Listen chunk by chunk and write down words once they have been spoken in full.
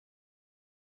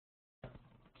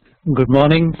Good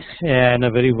morning and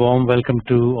a very warm welcome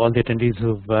to all the attendees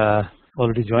who've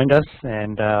already joined us.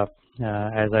 And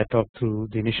as I talk through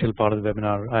the initial part of the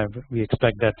webinar, we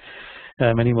expect that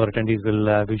many more attendees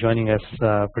will be joining us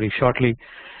pretty shortly.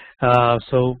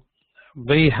 So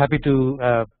very happy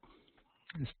to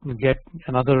get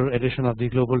another edition of the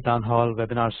Global Town Hall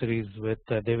webinar series with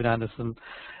David Anderson.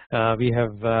 We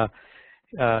have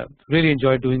really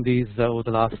enjoyed doing these over the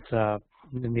last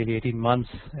nearly 18 months,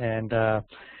 and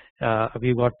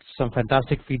we got some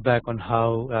fantastic feedback on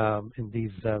how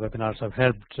these webinars have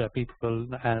helped people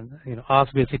and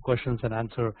ask basic questions and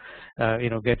answer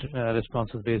get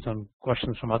responses based on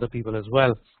questions from other people as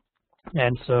well.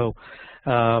 And so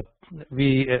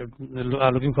we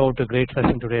are looking forward to a great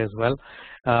session today as well.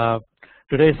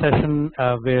 Today's session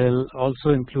will also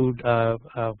include a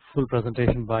full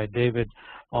presentation by David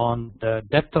on the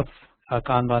depth of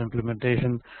Kanban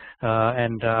implementation,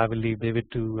 and I will leave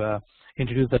David to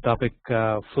introduce the topic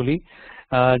fully.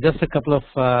 Just a couple of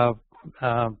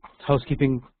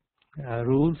housekeeping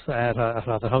rules,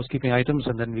 rather housekeeping items,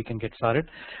 and then we can get started.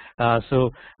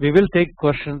 So we will take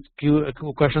questions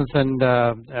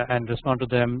and respond to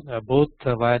them both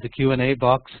via the Q&A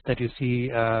box that you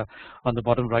see on the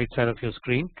bottom right side of your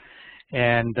screen,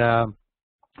 and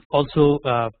also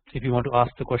if you want to ask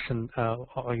the question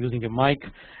using your mic,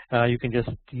 you can just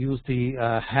use the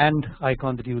hand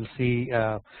icon that you will see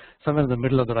somewhere in the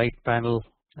middle of the right panel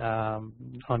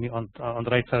on the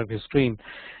right side of your screen,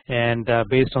 and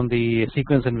based on the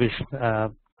sequence in which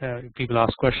people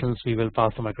ask questions, we will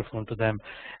pass the microphone to them,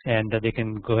 and they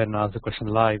can go ahead and ask the question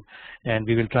live, and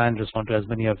we will try and respond to as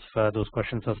many of those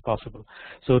questions as possible.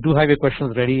 So do have your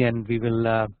questions ready, and we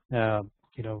will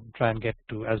try and get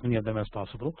to as many of them as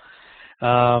possible.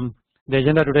 The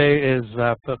agenda today is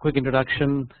a quick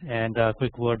introduction and a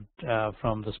quick word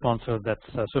from the sponsor, that's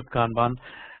Swift-Kanban,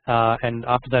 and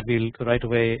after that we'll right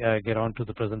away get on to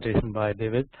the presentation by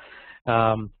David.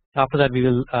 After that we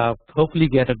will hopefully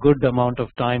get a good amount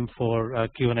of time for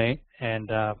Q&A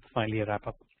and finally a wrap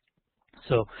up.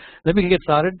 So let me get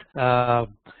started.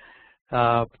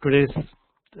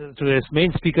 Today's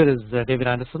main speaker is David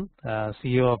Anderson,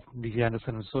 CEO of Digite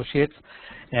Anderson Associates,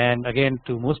 and again,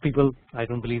 to most people, I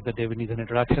don't believe that David needs an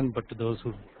introduction, but to those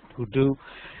who do,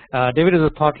 David is a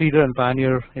thought leader and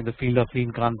pioneer in the field of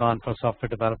lean Kanban for software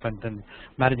development and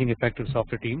managing effective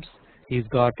software teams. He's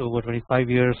got over 25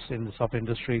 years in the software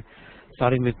industry,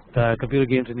 starting with computer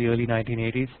games in the early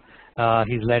 1980s.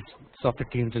 He's led software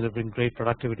teams delivering great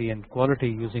productivity and quality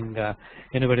using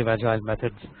innovative agile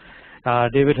methods.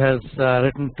 David has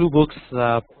written 2 books.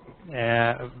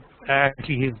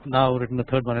 Actually, he's now written the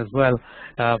 3rd one as well,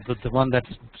 but the one that's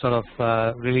sort of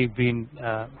really been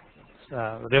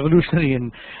revolutionary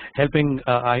in helping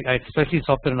especially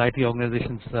software and IT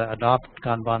organizations adopt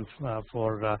Kanban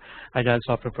for agile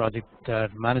software project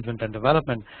management and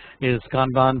development is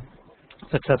Kanban: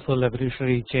 Successful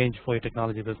Evolutionary Change for Your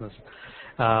Technology Business.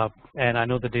 And I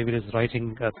know that David is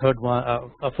writing a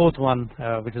 4th one,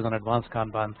 which is on advanced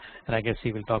Kanban, and I guess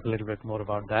he will talk a little bit more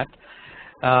about that.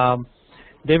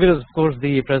 David is, of course,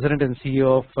 the president and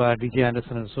CEO of Digite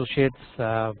Anderson Associates.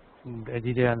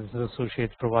 Digite Anderson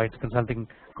Associates provides consulting,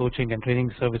 coaching, and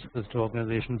training services to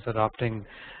organizations adopting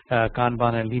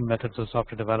Kanban and lean methods of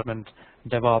software development,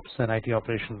 DevOps, and IT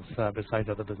operations besides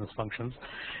other business functions.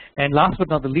 And last but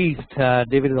not the least,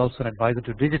 David is also an advisor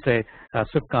to Digite,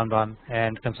 Swift-Kanban,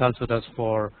 and consults with us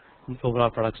for overall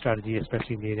product strategy,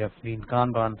 especially in the area of lean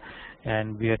Kanban.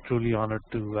 And we are truly honored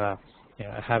to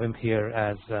have him here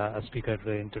as a speaker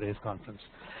in today's conference.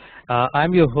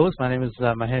 I'm your host. My name is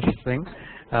Mahesh Singh.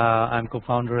 I'm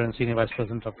co-founder and senior vice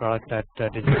president of product at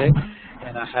Digite,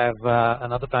 and I have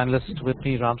another panelist with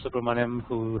me, Ram Subramaniam,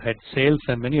 who heads sales,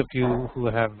 and many of you who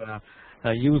have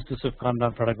used the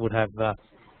Swift-Kanban product would have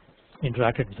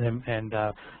interacted with him, and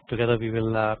together we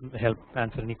will help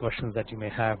answer any questions that you may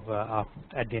have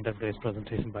at the end of today's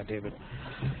presentation by David.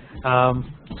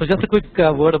 So just a quick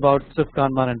word about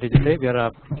Swift-Kanban and Digite. We are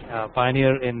a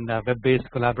pioneer in web-based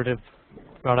collaborative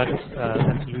products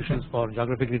and solutions for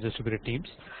geographically distributed teams.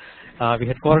 We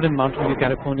headquartered in Mountain View,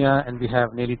 California, and we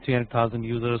have nearly 300,000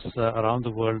 users around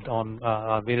the world on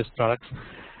our various products.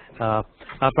 Our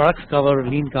products cover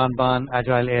lean Kanban,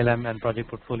 agile ALM, and project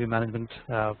portfolio management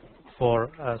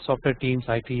for software teams,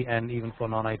 IT, and even for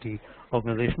non-IT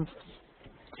organizations.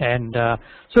 And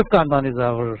Swift-Kanban is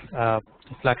our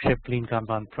flagship lean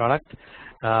Kanban product,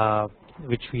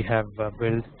 which we have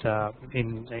built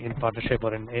in partnership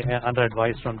or under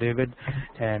advice from David,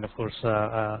 and of course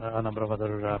a number of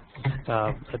other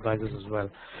advisors as well.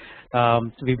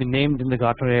 We've been named in the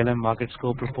Gartner ALM Market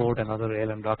Scope Report and other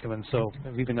ALM documents. So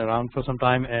we've been around for some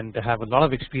time and have a lot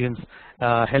of experience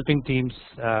helping teams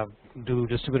do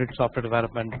distributed software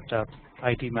development,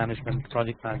 IT management,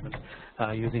 project management,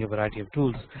 using a variety of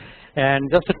tools. And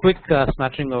just a quick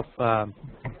smattering of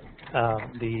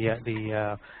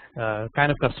the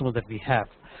kind of customers that we have.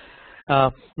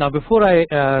 Now, before I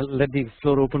let the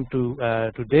floor open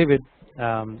to David,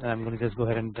 I'm going to just go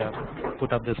ahead and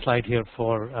put up this slide here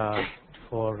for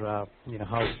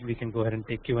how we can go ahead and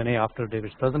take Q&A after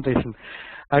David's presentation.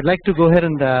 I'd like to go ahead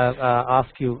and ask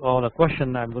you all a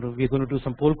question. We're going to do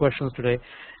some poll questions today,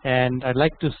 and I'd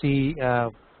like to see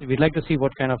we'd like to see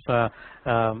what kind of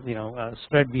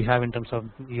spread we have in terms of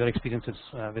your experiences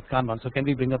with Kanban. So can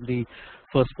we bring up the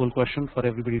first poll question for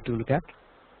everybody to look at?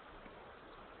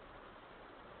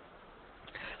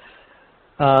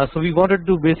 So we wanted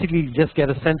to basically just get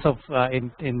a sense of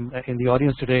in the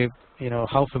audience today,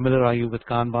 how familiar are you with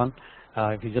Kanban?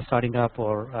 If you're just starting up,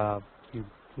 or you've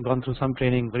gone through some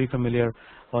training, very familiar,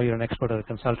 or you're an expert or a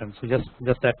consultant. So just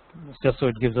so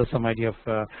it gives us some idea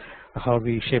of how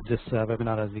we shape this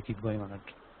webinar as we keep going on it.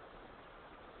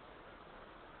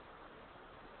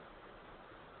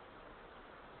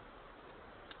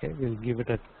 Okay, we'll give it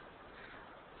a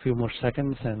few more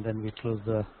seconds and then we close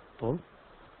the poll.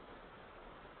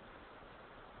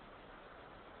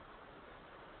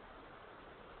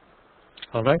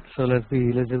 All right, so let's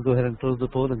just go ahead and close the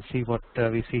poll and see what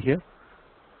we see here.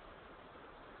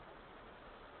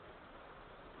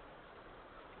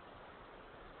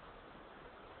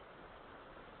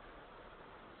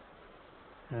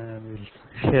 And we'll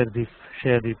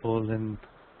share the poll in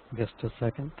just a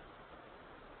second.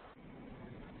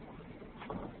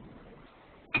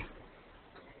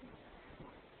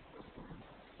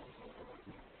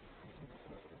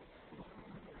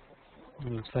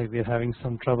 Looks like we're having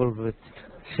some trouble with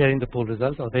sharing the poll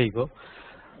results. Oh, there you go.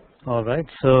 All right.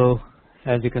 So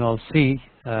as you can all see,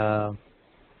 of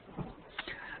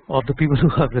the people who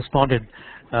have responded,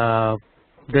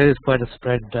 there is quite a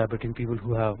spread between people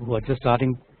who are just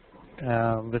starting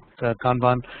with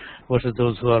Kanban versus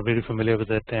those who are very familiar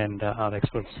with it and are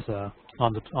experts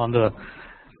on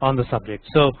the subject.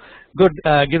 So good,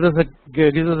 gives us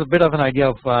a bit of an idea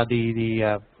of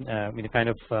the kind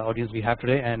of audience we have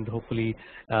today, and hopefully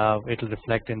it will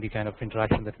reflect in the kind of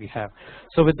interaction that we have.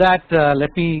 So with that, let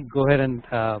me go ahead and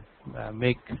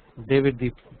make David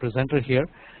the presenter here.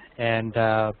 And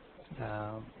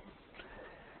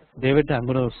David, I'm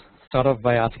going to start off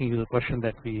by asking you the question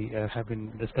that we have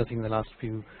been discussing in the last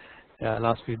few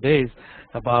days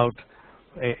about,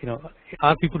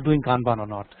 are people doing Kanban or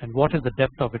not, and what is the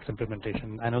depth of its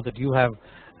implementation? I know that you have,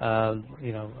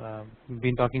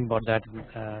 been talking about that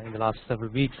in the last several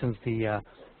weeks since the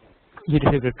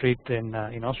leadership retreat in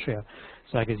Austria.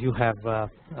 So I guess you have a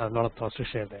lot of thoughts to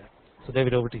share there. So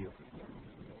David, over to you.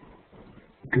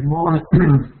 Good morning.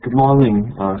 Good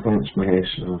morning. Thanks,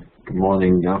 Mahesh. Good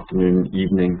morning, afternoon,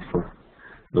 evening for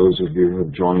those of you who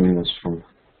are joining us from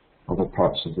other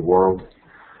parts of the world.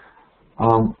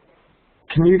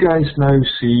 Can you guys now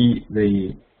see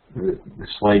the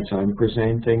slides I'm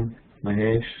presenting,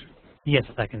 Mahesh? Yes,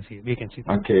 I can see. We can see.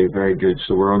 Okay, very good.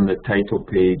 So we're on the title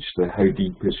page, the How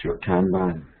Deep is Your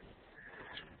Kanban?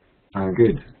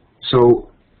 Good.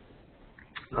 So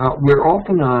we're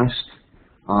often asked,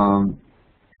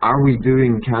 are we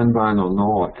doing Kanban or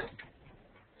not?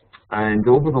 And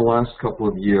over the last couple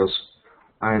of years,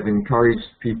 I've encouraged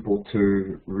people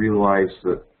to realize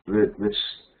that this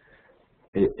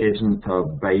it isn't a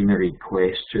binary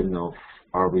question of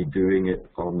are we doing it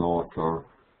or not, or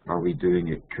are we doing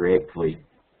it correctly.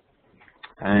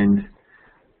 And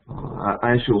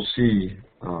as you'll see,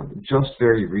 just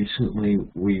very recently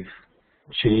we've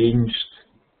changed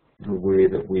the way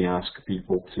that we ask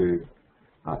people to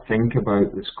think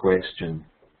about this question.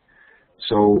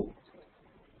 So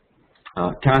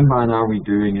Kanban, are we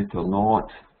doing it or not?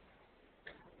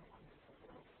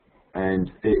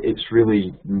 And it's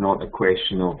really not a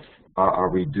question of are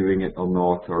we doing it or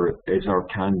not, or is our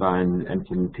Kanban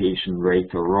implementation right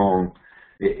or wrong.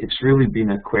 It's really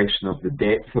been a question of the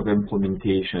depth of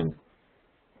implementation.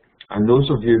 And those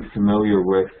of you familiar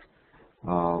with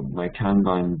my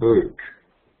Kanban book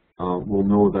will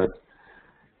know that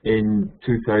in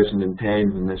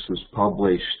 2010, when this was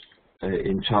published,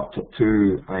 in chapter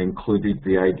 2, I included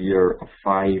the idea of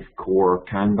 5 core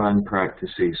Kanban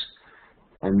practices.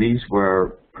 And these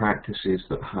were practices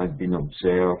that had been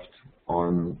observed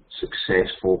on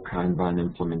successful Kanban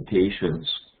implementations.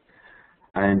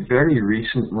 And very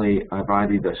recently, I've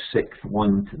added a 6th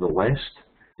one to the list.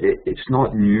 It's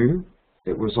not new,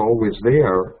 it was always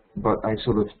there, but I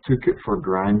sort of took it for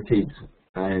granted,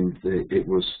 and it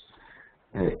was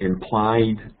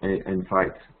implied, in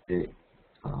fact, it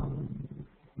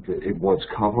was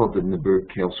covered in the book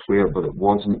elsewhere, but it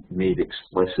wasn't made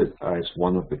explicit as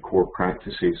one of the core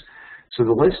practices. So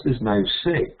the list is now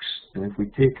 6, and if we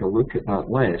take a look at that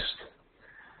list,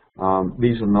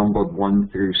 these are numbered 1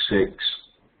 through 6,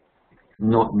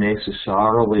 not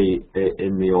necessarily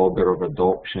in the order of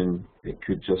adoption. It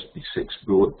could just be 6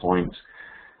 bullet points.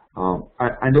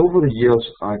 And over the years,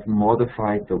 I've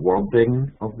modified the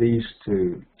wording of these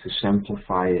to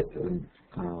simplify it and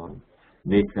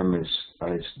make them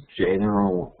as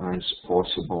general as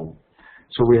possible.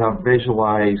 So we have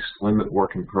visualize, limit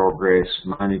work in progress,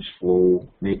 manage flow,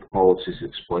 make policies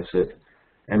explicit,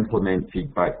 implement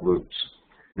feedback loops.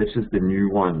 This is the new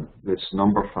one. This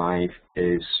number 5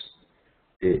 is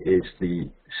the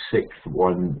 6th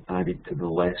one added to the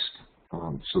list.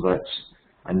 So that's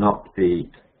an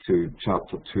update to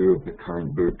chapter 2 of the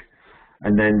current book.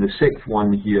 And then the 6th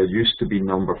one here used to be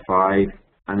number 5.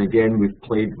 And again, we've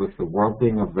played with the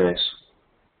wording of this.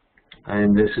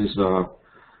 And this is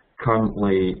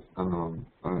currently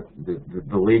the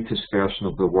latest version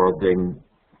of the wording.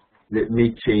 It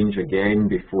may change again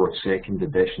before a second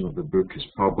edition of the book is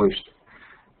published,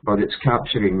 but it's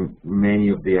capturing many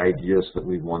of the ideas that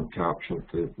we want captured: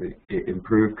 to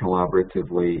improve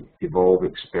collaboratively, evolve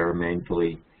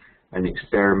experimentally, and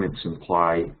experiments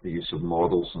imply the use of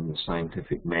models and the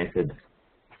scientific method.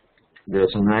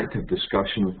 There's an active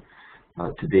discussion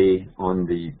today on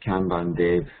the Kanban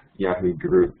Dev Yahoo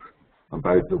group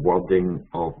about the wording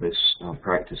of this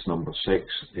practice number 6.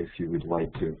 If you would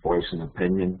like to voice an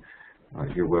opinion,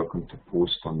 you're welcome to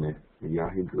post on the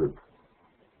Yahoo group.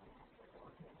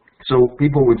 So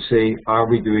people would say, are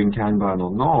we doing Kanban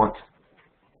or not?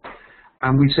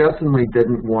 And we certainly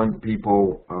didn't want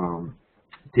people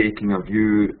taking a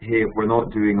view, hey, if we're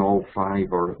not doing all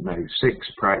 5 or now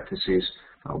 6 practices,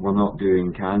 we're not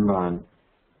doing Kanban.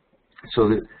 So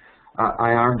that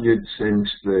I argued since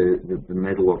the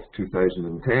middle of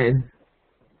 2010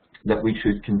 that we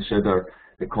should consider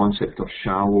the concept of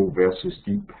shallow versus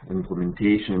deep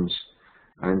implementations,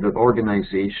 and that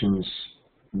organizations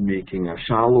making a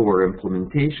shallower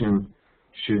implementation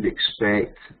should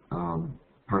expect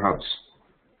perhaps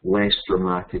less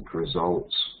dramatic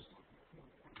results,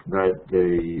 that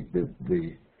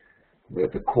the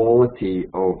quality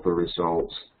of the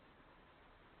results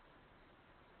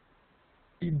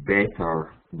be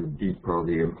better the deeper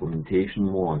the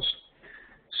implementation was.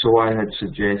 So I had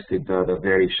suggested that a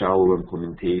very shallow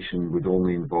implementation would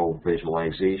only involve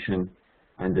visualization,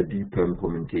 and a deep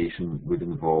implementation would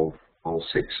involve all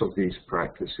 6 of these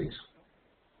practices.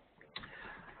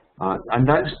 And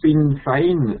that's been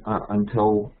fine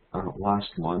until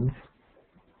last month,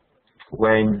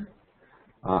 when,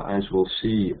 as we'll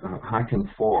see, Håkan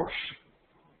Fors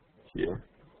here,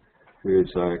 who is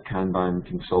a Kanban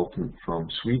consultant from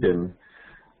Sweden,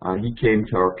 he came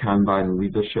to our Kanban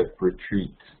leadership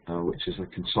retreat, which is a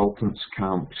consultants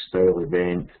camp style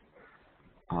event,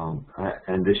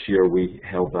 and this year we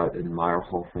held that in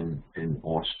Meyerhofen in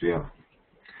Austria.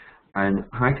 And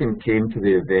Håkan came to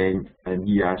the event and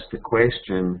he asked the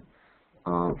question,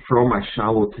 from a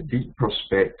shallow to deep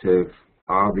perspective,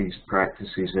 are these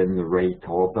practices in the right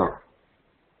order?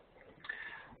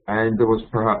 And there was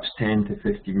perhaps 10 to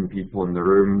 15 people in the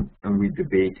room, and we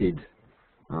debated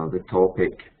the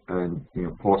topic and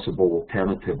possible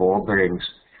alternative orderings.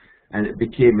 And it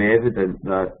became evident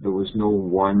that there was no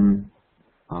one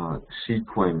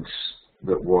sequence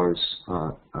that was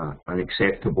an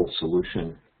acceptable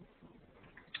solution.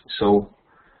 So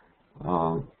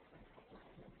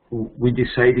we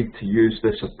decided to use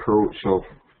this approach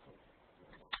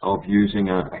of using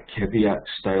a caveat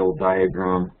style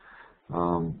diagram,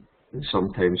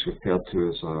 sometimes referred to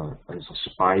as a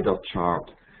spider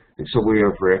chart. It's a way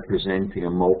of representing a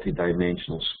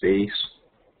multi-dimensional space.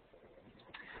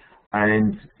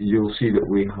 And you'll see that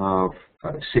we have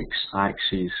 6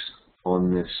 axes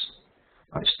on this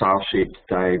star-shaped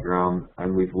diagram,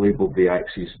 and we've labeled the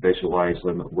axes visualize,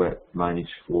 limit width, manage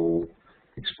flow,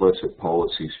 explicit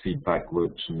policies, feedback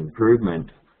loops, and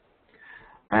improvement.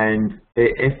 And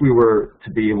if we were to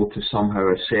be able to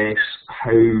somehow assess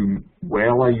how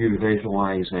well are you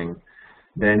visualizing,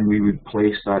 then we would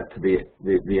place that to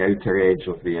the outer edge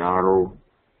of the arrow,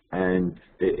 and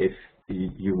if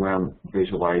you weren't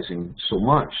visualizing so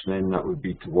much, then that would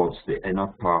be towards the inner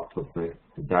part of the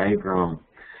diagram.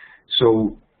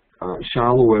 So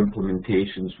shallow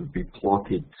implementations would be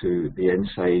plotted to the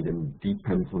inside, and deep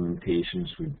implementations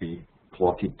would be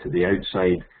plotted to the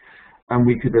outside. and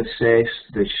we could assess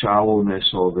the shallowness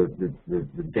or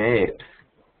the depth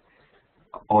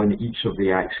on each of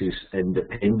the axes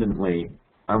independently.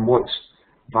 And what's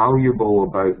valuable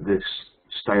about this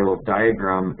style of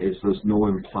diagram is there's no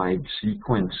implied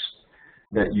sequence,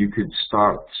 that you could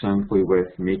start simply with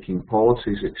making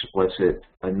policies explicit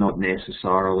and not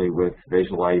necessarily with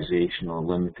visualization or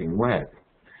limiting width.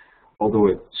 Although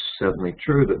it's certainly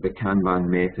true that the Kanban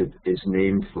method is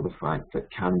named for the fact that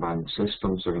Kanban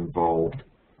systems are involved,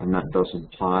 and that does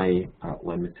imply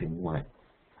limiting width.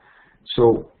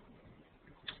 So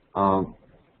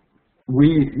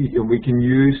we can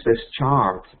use this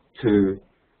chart to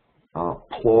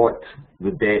plot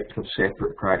the depth of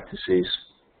separate practices.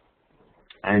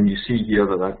 And you see here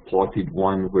that I've plotted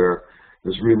one where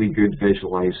there's really good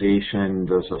visualization,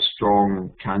 there's a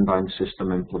strong Kanban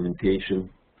system implementation.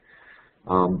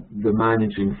 The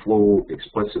managing flow,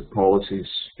 explicit policies,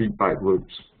 feedback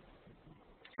loops,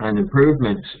 and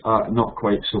improvements, not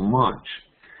quite so much.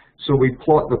 So we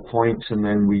plot the points and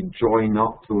then we join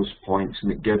up those points,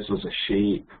 and it gives us a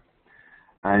shape.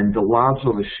 And the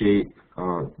larger the shape,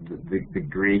 the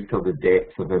greater the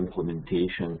depth of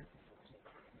implementation.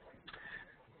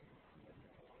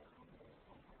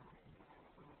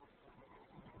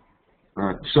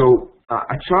 So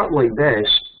a chart like this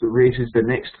raises the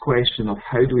next question of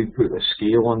how do we put a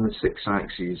scale on the 6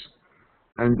 axes?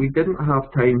 And we didn't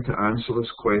have time to answer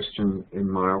this question in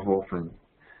Meyerhofen.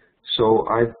 So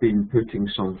I've been putting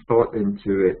some thought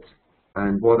into it,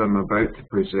 and what I'm about to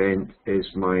present is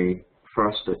my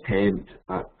first attempt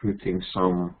at putting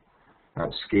some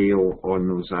scale on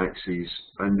those axes,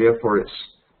 and therefore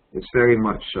it's very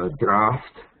much a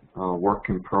draft, work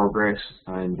in progress,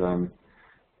 and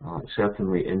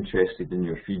certainly interested in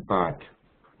your feedback.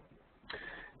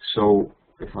 So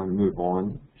if I move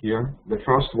on here, the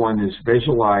first one is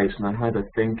visualize, and I had to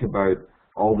think about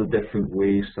all the different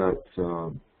ways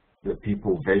that that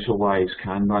people visualize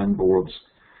Kanban boards.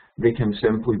 They can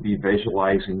simply be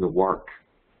visualizing the work,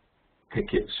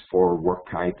 tickets for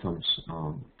work items,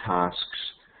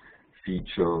 tasks,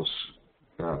 features,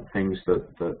 things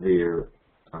that they're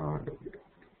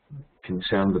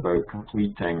concerned about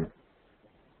completing.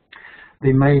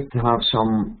 They might have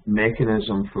some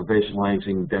mechanism for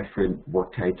visualizing different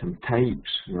work item types.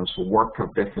 So work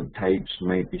of different types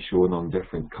might be shown on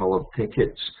different colored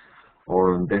tickets,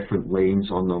 or on different lanes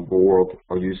on the board,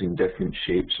 or using different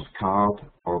shapes of card,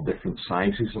 or different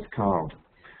sizes of card.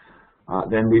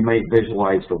 Then we might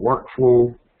visualize the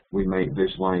workflow. We might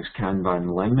visualize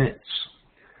Kanban limits.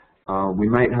 We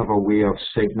might have a way of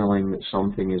signaling that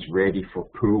something is ready for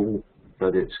pull,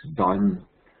 that it's done.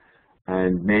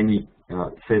 And many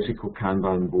physical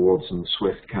Kanban boards and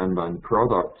Swift-Kanban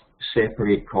product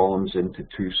separate columns into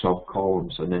 2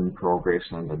 sub-columns, an in progress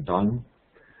and a done.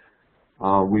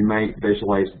 We might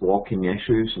visualize blocking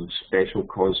issues and special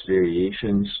cause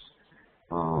variations.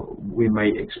 We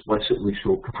might explicitly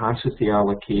show capacity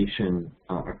allocation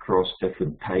across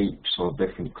different types or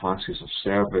different classes of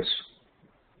service,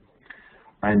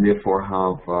 and therefore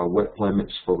have width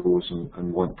limits for those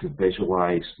and want to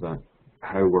visualize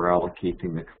how we're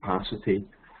allocating the capacity.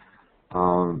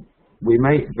 We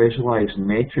might visualize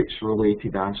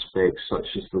metrics-related aspects such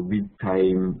as the lead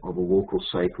time or the local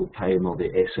cycle time or the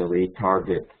SLA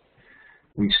target.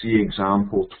 We see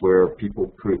examples where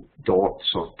people put dots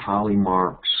or tally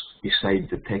marks beside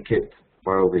the ticket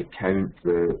while they count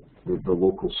the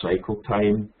local cycle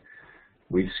time.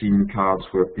 We've seen cards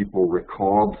where people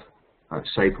record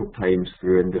cycle times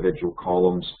through individual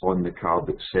columns on the card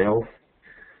itself.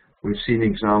 We've seen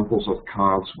examples of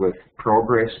cards with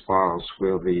progress bars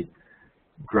where they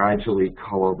gradually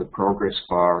color the progress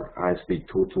bar as the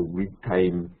total lead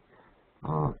time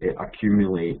it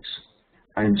accumulates.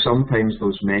 And sometimes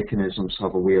those mechanisms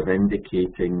have a way of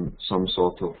indicating some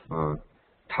sort of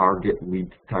target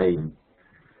lead time.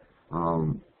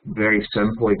 Very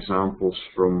simple examples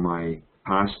from my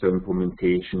past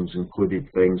implementations included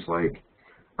things like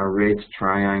a red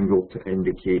triangle to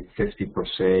indicate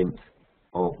 50%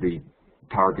 of the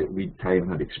target lead time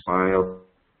had expired,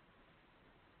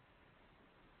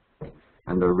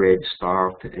 and a red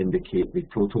star to indicate the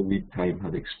total lead time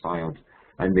had expired,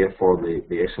 and therefore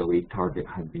the SLA target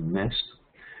had been missed.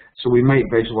 So we might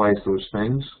visualize those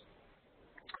things.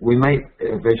 We might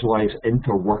visualize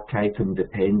inter-work item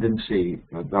dependency.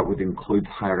 That would include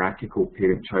hierarchical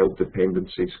parent-child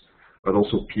dependencies, but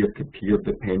also peer-to-peer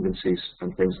dependencies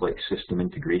and things like system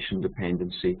integration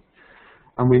dependency.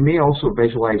 And we may also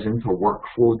visualize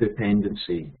inter-workflow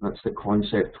dependency. That's the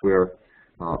concept where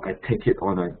a ticket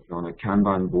on a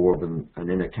Kanban board and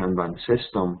in a Kanban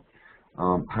system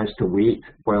has to wait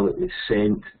while it is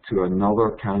sent to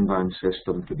another Kanban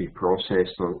system to be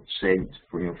processed or sent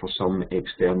for some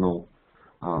external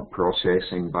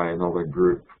processing by another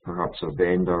group, perhaps a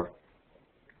vendor.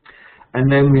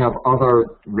 And then we have other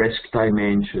risk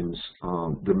dimensions.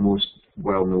 The most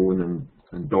well-known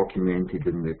and documented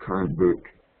in the current book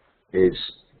is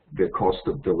the cost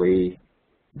of delay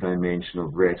dimension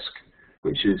of risk,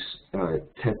 which is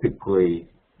typically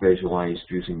visualized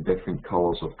using different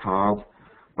colors of card.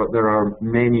 But there are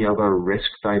many other risk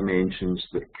dimensions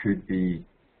that could be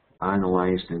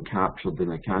analyzed and captured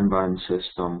in a Kanban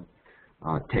system.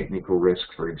 Technical risk,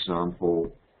 for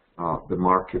example, the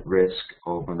market risk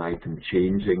of an item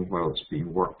changing while it's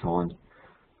being worked on.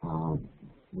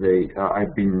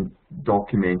 I've been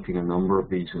documenting a number of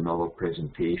these in other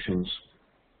presentations.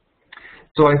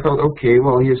 So I thought, okay,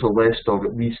 well, here's a list of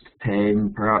at least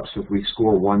 10. Perhaps if we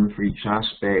score 1 for each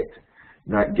aspect,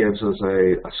 that gives us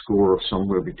a score of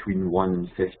somewhere between 1 and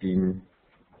 15.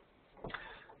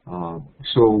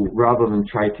 So rather than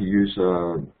try to use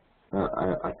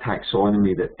a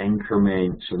taxonomy that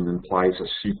increments and implies a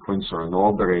sequence or an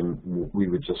ordering, we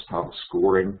would just have a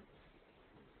scoring.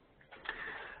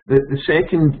 The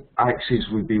second axis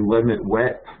would be limit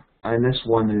width, and this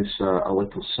one is a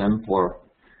little simpler.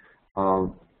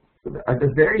 At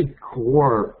the very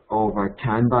core of a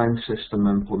Kanban system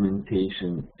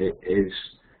implementation is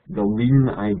the lean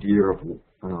idea of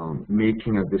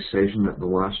making a decision at the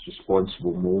last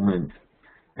responsible moment.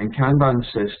 And Kanban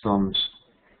systems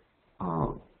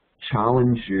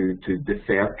challenge you to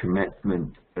defer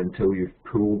commitment until you've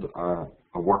pulled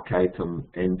a work item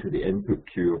into the input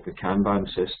queue of the Kanban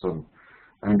system.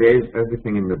 And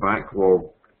everything in the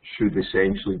backlog should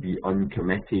essentially be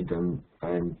uncommitted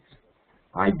and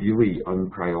ideally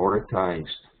unprioritized.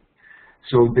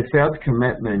 So deferred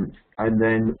commitment, and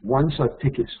then once a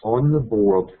ticket's on the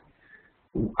board,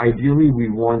 ideally we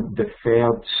want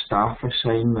deferred staff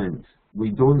assignment. We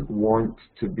don't want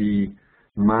to be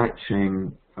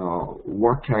matching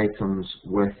work items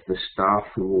with the staff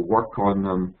who will work on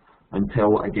them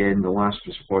until, again, the last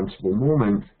responsible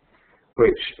moment,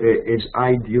 which is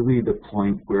ideally the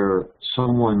point where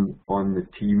someone on the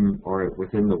team or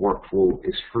within the workflow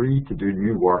is free to do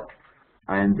new work,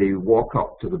 and they walk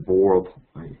up to the board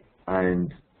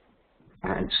and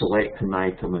select an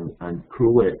item and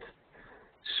pull it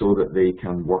so that they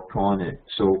can work on it.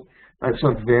 So that's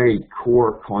a very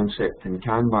core concept in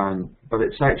Kanban, but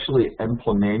it's actually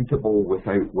implementable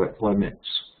without width limits.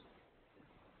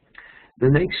 The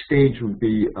next stage would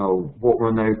be what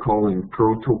we're now calling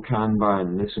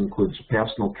proto-Kanban. This includes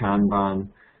personal Kanban,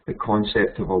 the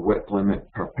concept of a width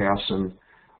limit per person,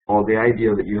 or the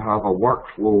idea that you have a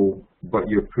workflow, but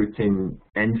you're putting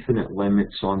infinite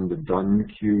limits on the done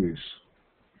queues.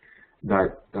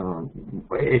 That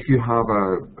if you have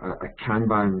a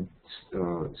Kanban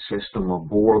system, a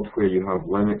board where you have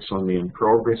limits on the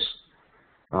in-progress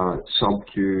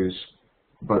sub-queues,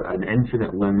 but an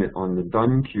infinite limit on the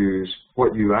done queues,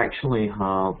 what you actually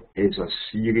have is a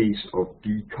series of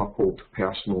decoupled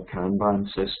personal Kanban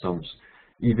systems,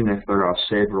 even if there are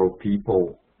several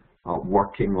people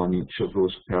working on each of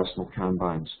those personal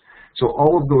Kanbans. So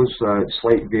all of those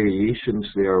slight variations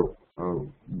there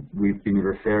we've been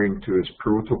referring to as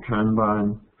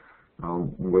proto-Kanban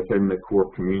within the core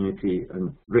community,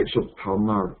 and Richard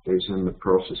Turner is in the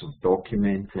process of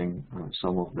documenting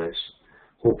some of this,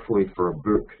 hopefully for a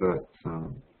book that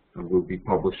we'll be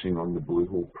publishing on the Blue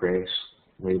Hole Press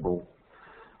label.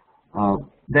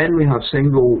 Then we have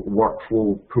single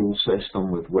workflow pool system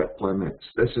with width limits.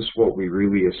 This is what we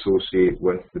really associate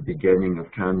with the beginning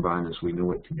of Kanban as we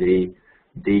know it today,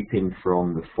 dating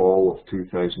from the fall of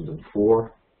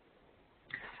 2004.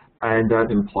 And that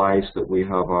implies that we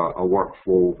have a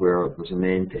workflow where there's an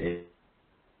end-to-end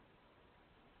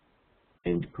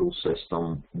pool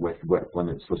system with width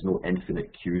limits. There's no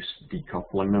infinite queues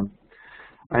decoupling them.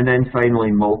 And then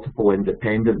finally, multiple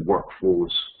independent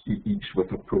workflows, each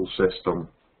with a pool system.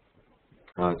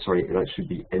 Sorry, that should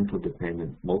be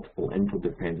interdependent, multiple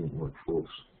interdependent workflows,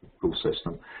 pool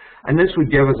system. And this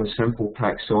would give us a simple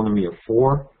taxonomy of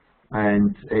 4,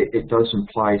 and it does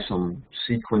imply some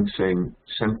sequencing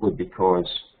simply because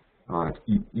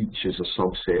each is a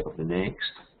subset of the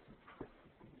next.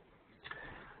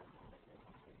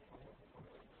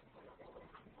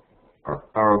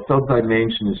 Our third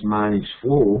dimension is managed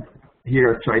flow.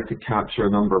 Here I've tried to capture a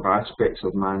number of aspects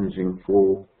of managing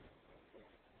flow: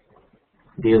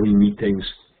 daily meetings,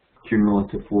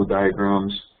 cumulative flow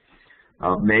diagrams,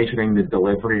 measuring the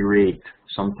delivery rate,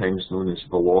 sometimes known as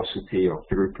velocity or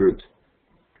throughput,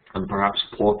 and perhaps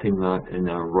plotting that in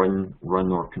a run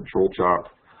or control chart.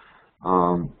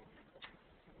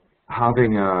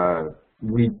 having a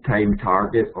lead time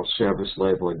target or service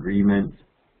level agreement,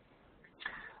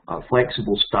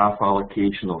 flexible staff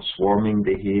allocation or swarming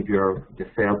behavior,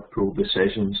 deferred pool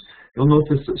decisions. You'll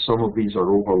notice that some of these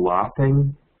are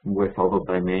overlapping with other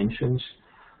dimensions,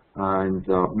 and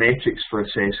metrics for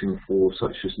assessing flow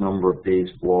such as number of days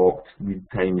blocked, lead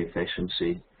time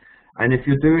efficiency. And if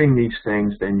you're doing these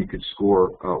things, then you could score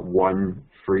 1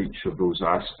 for each of those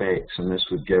aspects, and this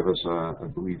would give us, I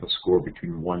believe, a score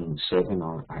between 1 and 7,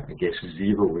 or I guess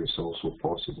 0 is also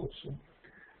possible, so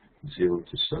 0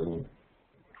 to 7.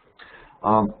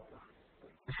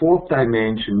 Fourth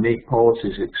dimension, make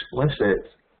policies explicit.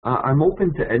 I'm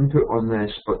open to input on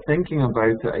this, but thinking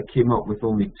about it, I came up with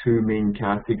only 2 main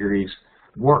categories: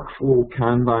 workflow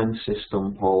Kanban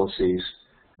system policies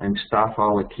and staff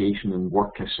allocation and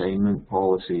work assignment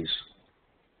policies.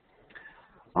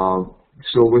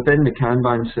 So within the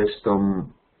Kanban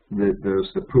system,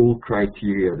 there's the pull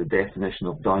criteria, the definition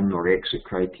of done or exit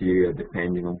criteria,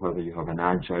 depending on whether you have an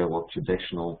agile or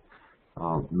traditional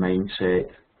mindset.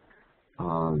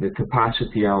 The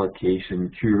capacity allocation,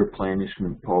 queue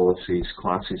replenishment policies,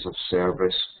 classes of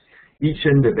service. Each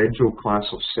individual class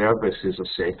of service is a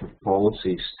set of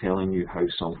policies telling you how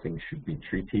something should be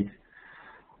treated.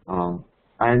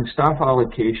 And staff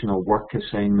allocation or work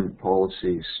assignment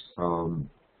policies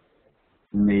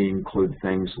may include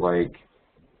things like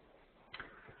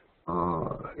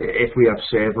if we have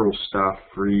several staff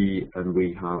free and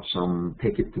we have some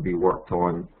ticket to be worked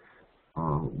on,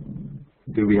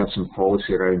 do we have some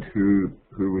policy around who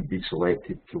would be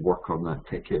selected to work on that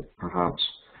ticket? Perhaps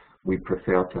we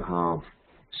prefer to have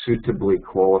suitably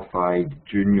qualified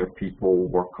junior people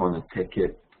work on a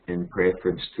ticket in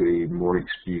preference to a more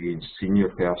experienced senior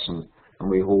person, and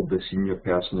we hold the senior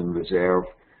person in reserve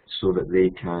so that they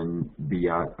can be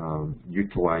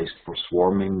utilized for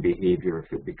swarming behavior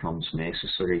if it becomes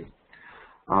necessary.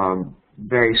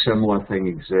 Very similar thing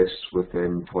exists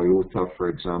within Toyota, for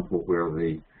example, where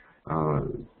the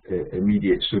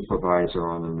immediate supervisor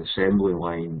on an assembly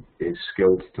line is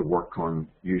skilled to work on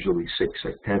usually 6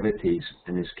 activities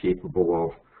and is capable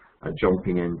of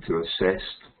jumping in to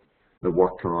assist the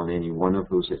worker on any one of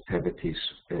those activities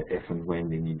if and when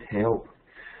they need help.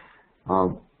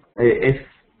 If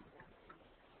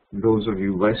those of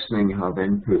you listening have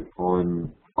input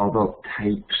on other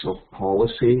types of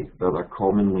policy that are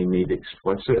commonly made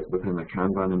explicit within a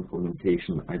Kanban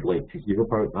implementation, I'd like to hear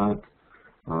about that.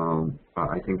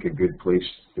 I think a good place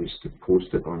is to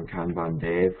post it on Kanban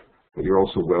Dev, but you're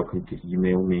also welcome to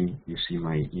email me. You see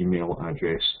my email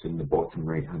address in the bottom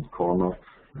right hand corner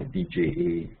at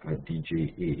dja@djaa.com.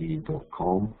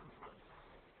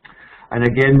 And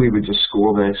again, we would just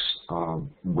score this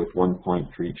with 1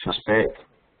 point for each aspect.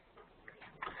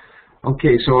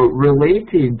 Okay, so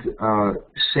related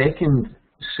second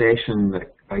session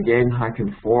that again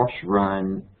Hakan Force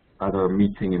ran at our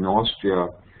meeting in Austria.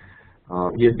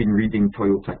 He had been reading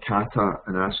Toyota Kata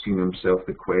and asking himself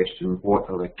the question, what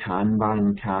are the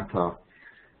Kanban Kata?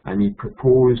 And he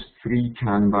proposed 3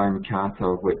 Kanban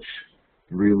Kata which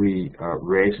really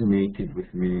resonated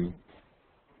with me.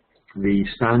 The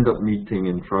stand-up meeting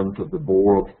in front of the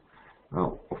board,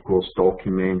 of course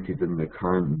documented in the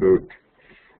current book.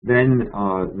 Then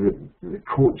the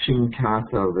coaching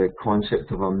kata, the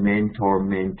concept of a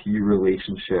mentor-mentee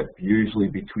relationship, usually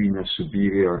between a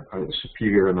superior and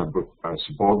a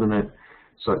subordinate,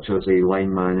 such as a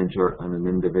line manager and an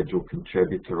individual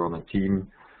contributor on a team,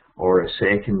 or a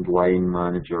second line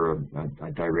manager,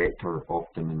 a director,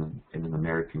 often in an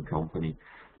American company,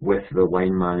 with the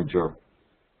line manager.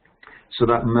 So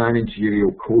that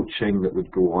managerial coaching that would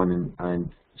go on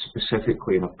and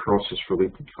specifically in a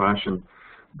process-related fashion,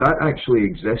 that actually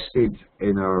existed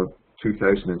in our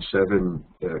 2007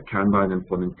 Kanban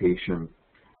implementation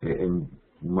in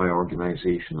my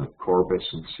organization at Corbis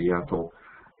in Seattle.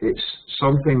 It's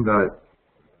something that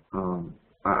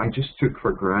I just took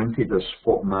for granted as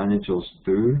what managers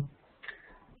do,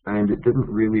 and it didn't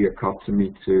really occur to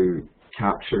me to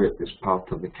capture it as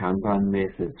part of the Kanban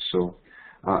method. So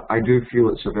I do feel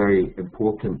it's a very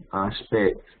important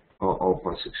aspect of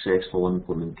a successful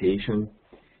implementation.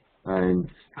 And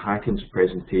Hakan's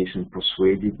presentation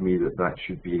persuaded me that that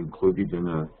should be included in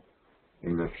a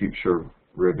future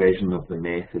revision of the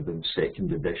method and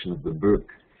 2nd edition of the book.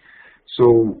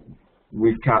 So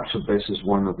we've captured this as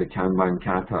one of the Kanban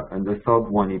Kata, and the 3rd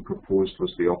one he proposed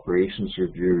was the operations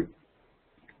review.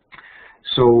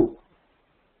 So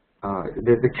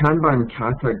the Kanban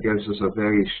Kata gives us a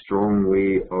very strong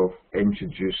way of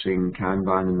introducing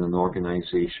Kanban in an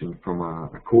organization from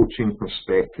a coaching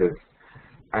perspective,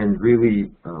 and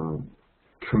really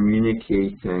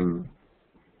communicating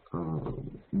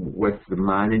with the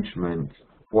management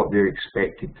what they're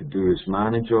expected to do as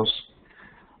managers,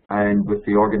 and with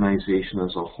the organization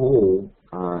as a whole,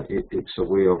 it's a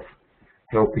way of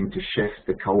helping to shift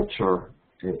the culture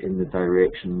in the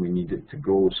direction we need it to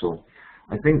go. So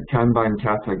I think Kanban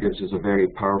Kata gives us a very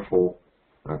powerful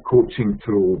coaching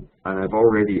tool, and I've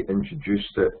already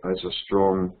introduced it as a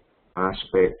strong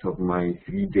aspect of my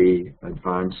 3-day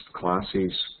advanced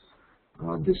classes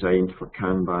designed for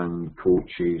Kanban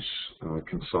coaches,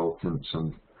 consultants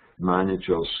and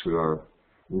managers who are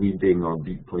leading or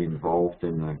deeply involved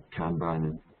in a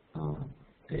Kanban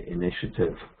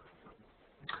initiative.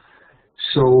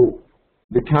 So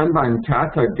the Kanban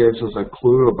Kata gives us a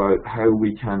clue about how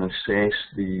we can assess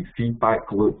the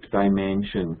feedback loop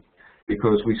dimension,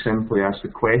 because we simply ask the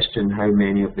question, how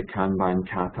many of the Kanban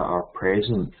Kata are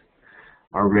present?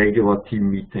 Are regular team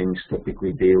meetings,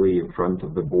 typically daily in front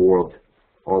of the board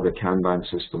or the Kanban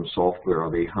system software,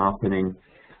 are they happening?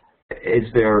 Is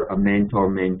there a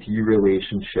mentor-mentee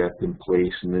relationship in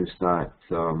place, and is that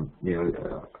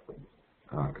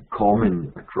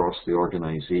common across the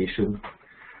organization?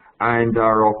 And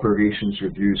are operations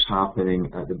reviews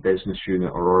happening at the business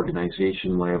unit or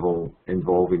organization level,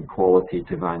 involving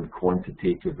qualitative and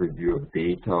quantitative review of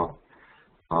data,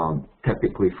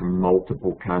 typically from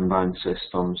multiple Kanban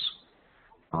systems?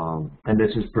 And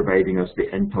this is providing us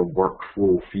the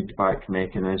inter-workflow feedback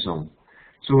mechanism.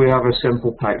 So we have a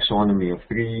simple taxonomy of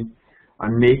 3.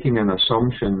 I'm making an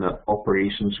assumption that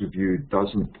operations review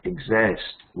doesn't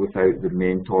exist without the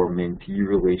mentor-mentee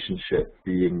relationship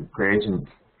being present.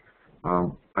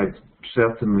 I'd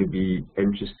certainly be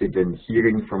interested in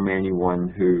hearing from anyone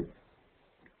who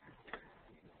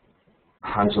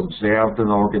has observed an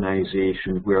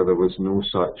organization where there was no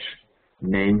such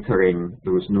mentoring,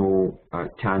 there was no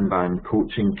Kanban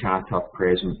coaching kata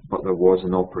present, but there was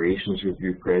an operations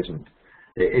review present.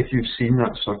 If you've seen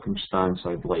that circumstance,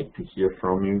 I'd like to hear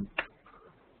from you.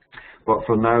 But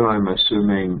for now, I'm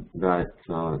assuming that,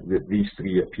 that these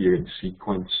 3 appear in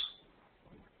sequence.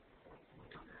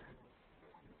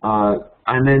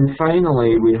 And then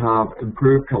finally, we have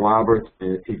improve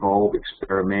collaboratively, evolve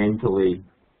experimentally.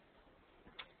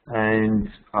 And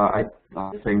I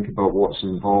think about what's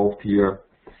involved here.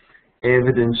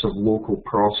 Evidence of local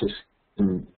process.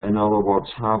 In other words,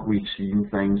 have we seen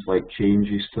things like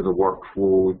changes to the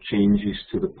workflow, changes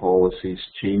to the policies,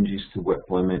 changes to WIP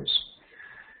limits?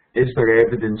 Is there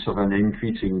evidence of an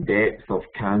increasing depth of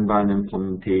Kanban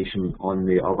implementation on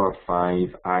the other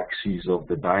 5 axes of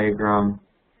the diagram?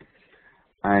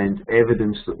 And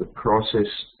evidence that the process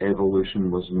evolution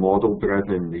was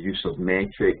model-driven, the use of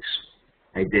metrics,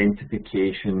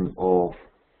 identification of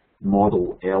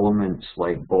model elements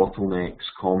like bottlenecks,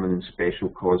 common and special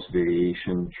cause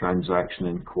variation, transaction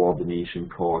and coordination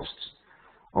costs,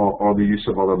 or the use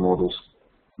of other models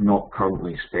not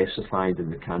currently specified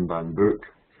in the Kanban book.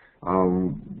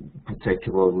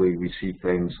 Particularly, we see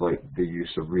things like the use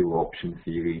of real option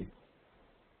theory.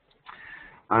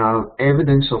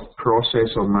 Evidence of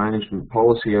process or management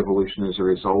policy evolution as a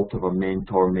result of a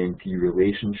mentor-mentee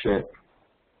relationship,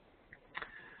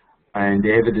 and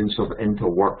evidence of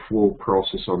inter-workflow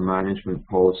process or management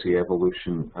policy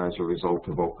evolution as a result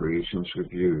of operations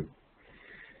review.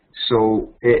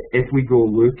 So if we go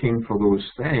looking for those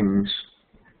things,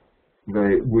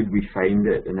 would we find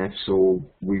it? And if so,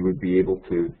 we would be able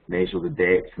to measure the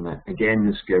depth. And again,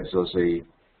 this gives us a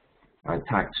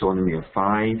taxonomy of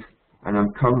 5. And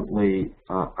I'm currently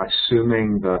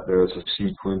assuming that there's a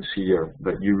sequence here,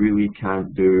 that you really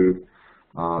can't do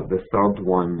the 3rd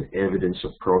one, evidence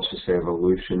of process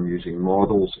evolution using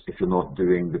models, if you're not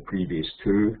doing the previous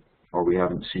 2, or we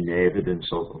haven't seen evidence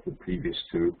of the previous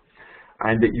 2.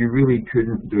 And that you really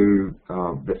couldn't do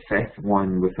the 5th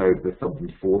one without the 3rd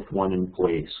and 4th one in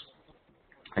place.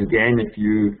 Again, if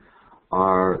you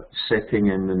are sitting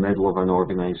in the middle of an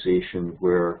organization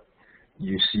where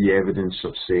you see evidence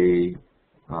of, say,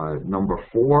 number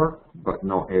 4, but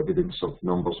not evidence of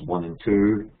numbers 1 and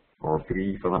 2, or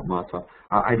 3 for that matter,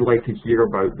 I'd like to hear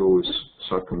about those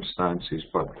circumstances.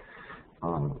 But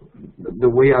the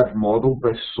way I've modeled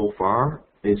this so far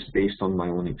is based on my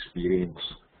own experience.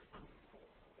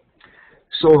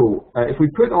 So if we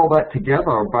put all that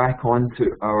together back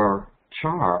onto our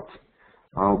chart,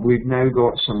 we've now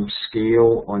got some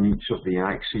scale on each of the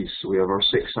axes. So we have our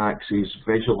 6 axes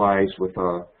visualized with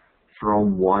a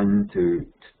from 1 to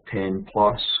 10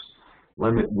 plus,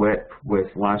 limit WIP with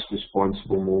last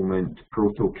responsible moment,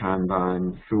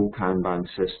 proto-Kanban, full Kanban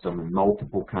system, and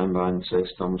multiple Kanban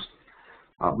systems.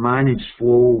 Managed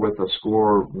flow with a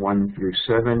score of 1 through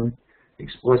 7.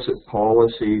 Explicit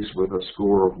policies with a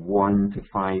score of 1 to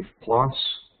 5 plus.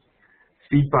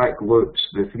 feedback loops,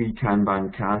 the 3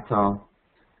 Kanban kata,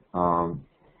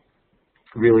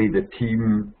 really the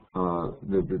team,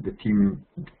 the team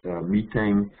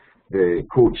meeting, the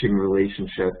coaching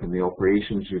relationship, and the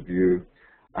operations review.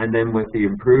 And then with the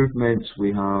improvements,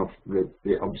 we have the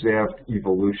observed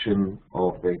evolution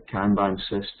of the Kanban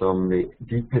system, the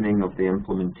deepening of the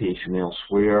implementation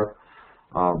elsewhere,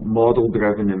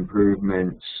 model-driven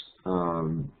improvements,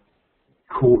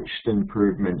 coached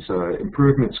improvements,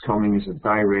 improvements coming as a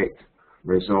direct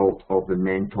result of the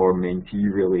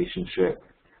mentor-mentee relationship,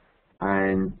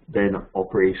 and then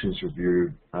operations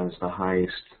review as the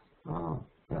highest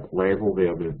level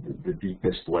there, the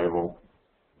deepest level.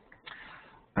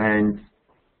 And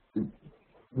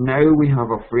now we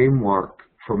have a framework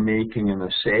for making an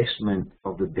assessment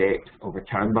of the depth of a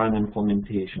Kanban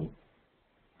implementation.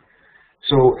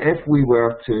 So if we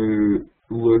were to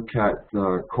look at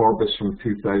Corbis from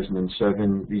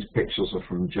 2007, these pictures are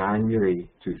from January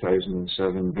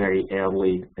 2007, very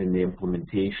early in the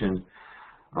implementation.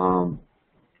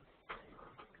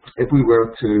 If we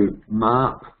were to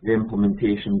map the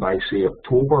implementation by, say,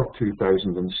 October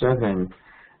 2007,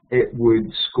 it would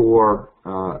score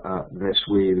this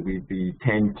way. We'd be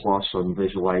 10 plus on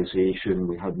visualization.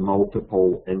 We had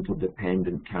multiple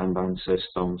interdependent Kanban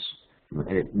systems,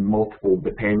 multiple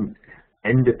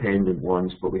independent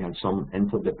ones, but we had some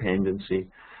interdependency.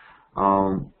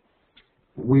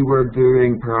 We were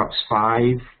doing perhaps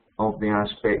 5 of the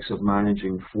aspects of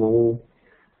managing flow,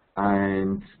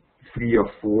 and 3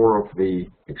 or 4 of the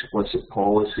explicit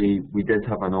policy. We did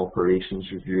have an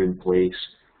operations review in place,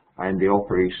 and the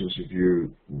operations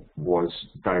review was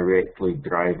directly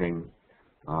driving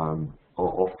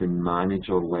often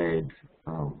manager-led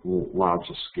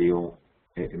larger scale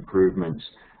improvements,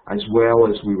 as well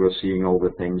as we were seeing all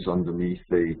the things underneath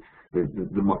the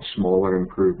much smaller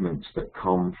improvements that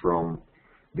come from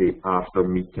the after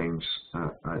meetings,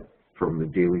 from the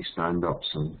daily stand-ups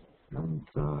and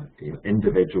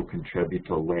individual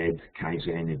contributor-led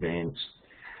Kaizen events.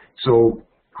 So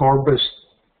Corbis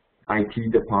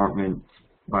IT department,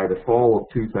 by the fall of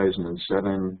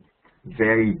 2007,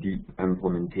 very deep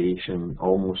implementation,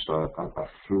 almost a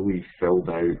fully filled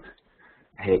out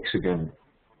hexagon.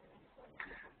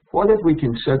 What if we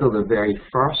consider the very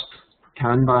first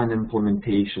Kanban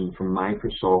implementation from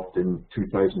Microsoft in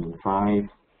 2005?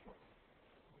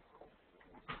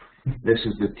 This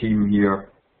is the team here,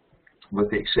 with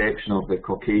the exception of the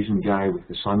Caucasian guy with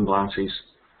the sunglasses.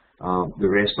 The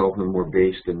rest of them were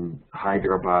based in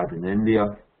Hyderabad in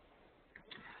India.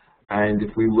 And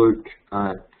if we look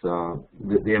at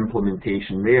the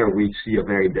implementation there, we see a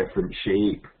very different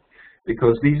shape,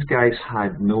 because these guys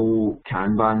had no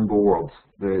Kanban board.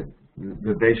 The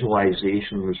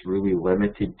visualization was really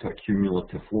limited to a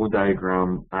cumulative flow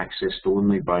diagram accessed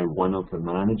only by one of the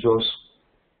managers.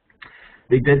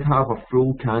 They did have a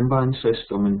full Kanban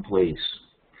system in place,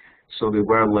 so they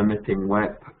were limiting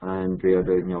WIP, and they had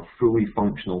a fully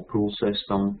functional pull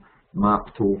system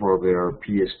mapped over their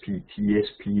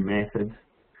PSP-TSP method.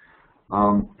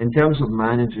 In terms of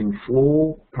managing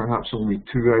flow, perhaps only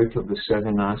 2 out of the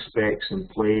 7 aspects in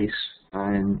place,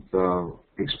 and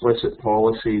explicit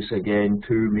policies, again,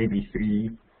 2, maybe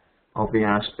 3 of the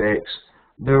aspects.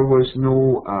 There was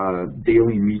no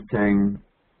daily meeting.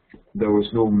 There was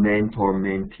no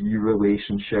mentor-mentee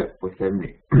relationship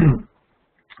within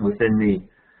the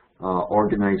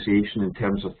organization in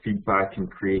terms of feedback and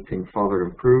creating further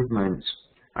improvements,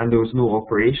 and there was no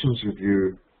operations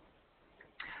review.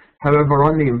 However,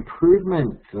 on the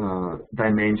improvement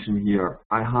dimension here,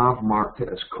 I have marked it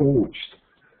as coached,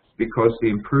 because the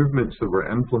improvements that were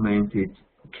implemented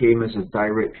came as a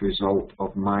direct result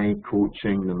of my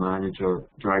coaching the manager,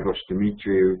 Dragos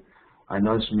Dimitriou, and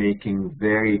us making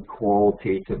very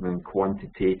qualitative and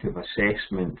quantitative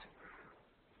assessment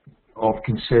of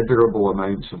considerable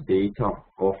amounts of data,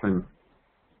 often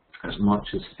as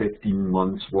much as 15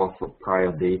 months worth of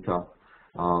prior data,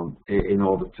 in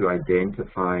order to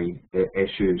identify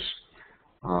issues.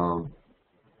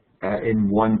 In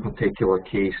one particular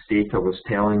case, data was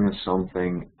telling us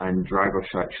something, and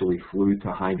Dragos actually flew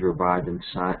to Hyderabad and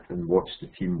sat and watched the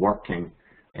team working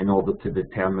in order to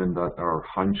determine that our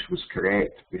hunch was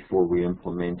correct before we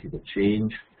implemented a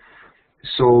change.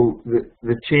 So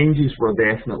the changes were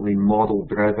definitely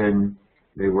model-driven,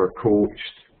 they were coached,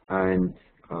 and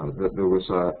there was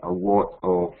a lot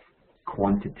of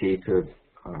quantitative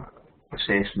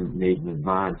assessment made in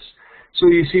advance. So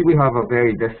you see we have a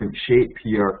very different shape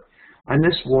here, and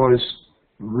this was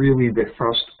really the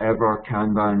first ever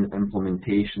Kanban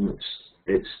implementation.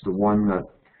 It's the one that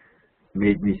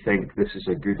made me think this is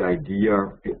a good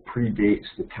idea. It predates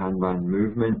the Kanban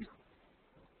movement.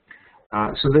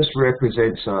 So this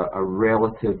represents a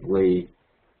relatively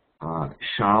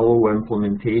shallow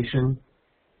implementation,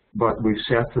 but we've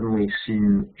certainly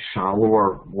seen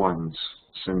shallower ones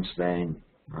since then.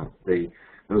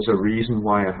 There's a reason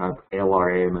why I have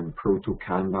LRM and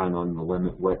Proto-Kanban on the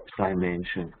limit width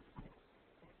dimension.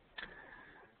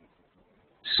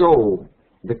 So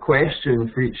the question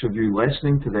for each of you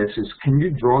listening to this is, can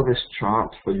you draw this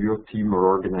chart for your team or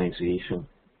organization?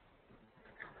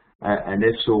 And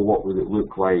if so, what would it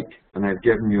look like? And I've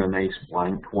given you a nice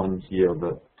blank one here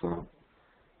that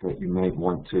you might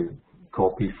want to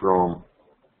copy from.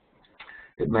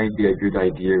 It might be a good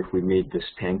idea if we made this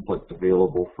template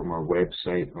available from our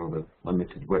website or the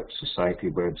Limited Width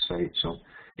Society website. So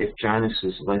if Janice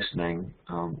is listening,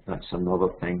 that's another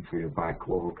thing for your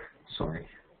backlog. Sorry.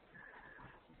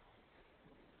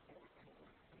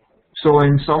 So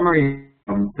in summary,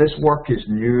 this work is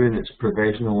new and it's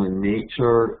provisional in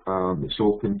nature. It's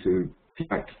open to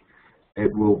feedback.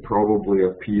 It will probably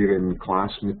appear in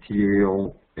class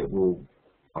material. It will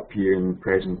appear in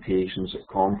presentations at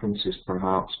conferences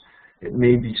perhaps. It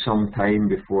may be some time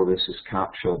before this is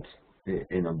captured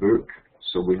in a book,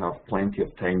 so we have plenty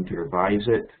of time to revise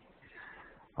it.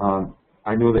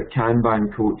 I know that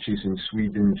Kanban coaches in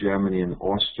Sweden, Germany and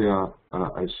Austria,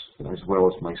 as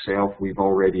well as myself, we've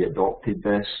already adopted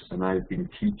this, and I've been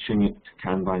teaching it to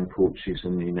Kanban coaches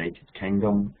in the United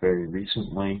Kingdom very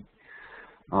recently.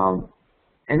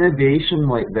 Innovation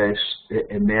like this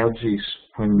emerges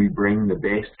when we bring the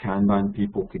best Kanban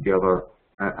people together,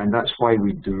 and that's why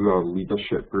we do our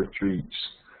leadership retreats.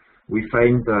 We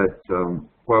find that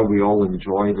while we all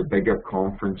enjoy the bigger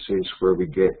conferences where we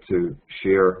get to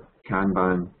share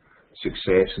Kanban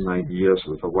success and ideas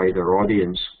with a wider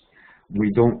audience,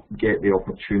 we don't get the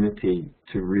opportunity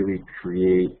to really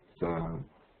create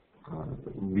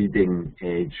leading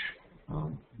edge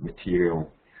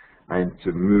material and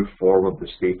to move forward the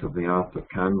state of the art of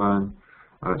Kanban.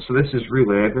 So this is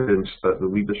real evidence that the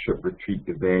leadership retreat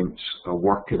events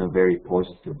work in a very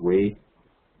positive way.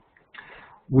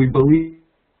 We believe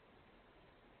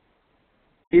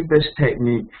this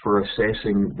technique for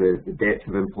assessing the depth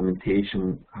of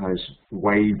implementation has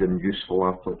wide and useful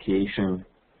application,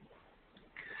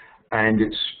 and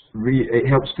it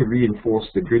helps to reinforce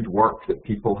the good work that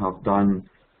people have done,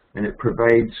 and it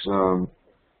provides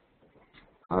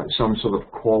some sort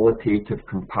of qualitative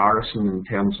comparison in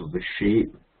terms of the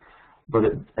shape, but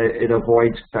it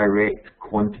avoids direct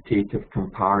quantitative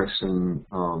comparison.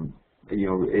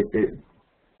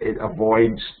 It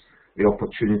avoids the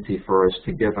opportunity for us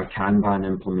to give a Kanban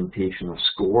implementation a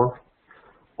score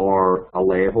or a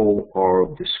level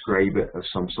or describe it as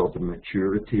some sort of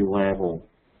maturity level.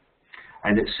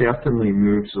 And it certainly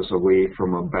moves us away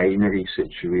from a binary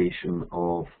situation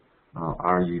of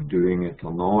are you doing it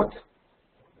or not.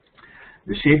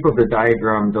 The shape of the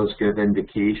diagram does give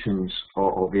indications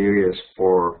of areas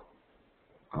for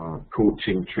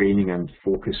coaching, training and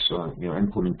focus,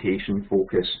 implementation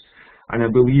focus. And I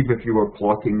believe if you were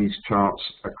plotting these charts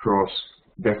across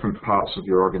different parts of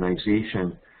your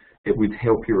organization, it would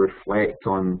help you reflect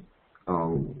on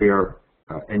where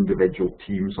individual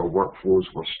teams or workflows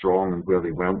were strong and where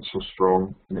they weren't so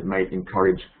strong. And it might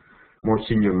encourage more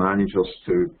senior managers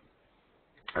to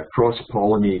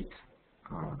cross-pollinate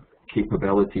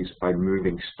capabilities by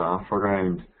moving staff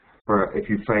around. Or if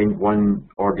you find one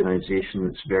organization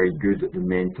that's very good at the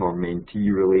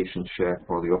mentor-mentee relationship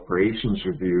or the operations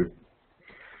review,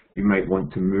 you might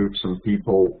want to move some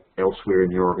people elsewhere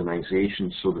in your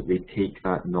organization so that they take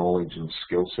that knowledge and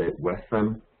skill set with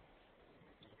them.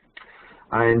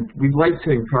 And we'd like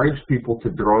to encourage people to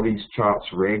draw these charts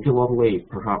regularly,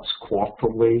 perhaps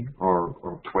quarterly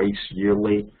or twice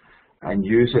yearly, and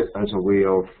use it as a way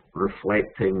of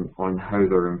reflecting on how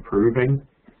they're improving.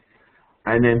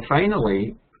 And then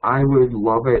finally, I would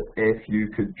love it if you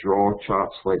could draw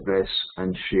charts like this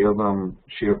and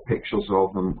share pictures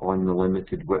of them on the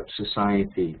Limited Width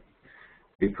Society,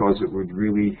 because it would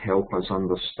really help us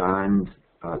understand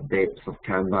depth of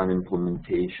Kanban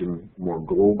implementation more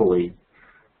globally.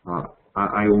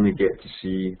 I only get to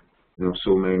see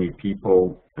so many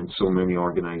people and so many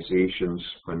organizations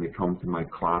when they come to my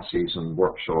classes and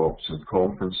workshops and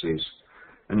conferences.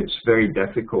 And it's very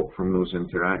difficult from those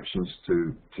interactions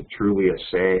to truly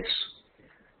assess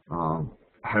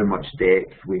how much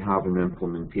depth we have in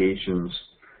implementations.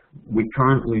 We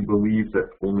currently believe that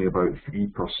only about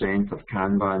 3% of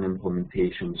Kanban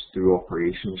implementations do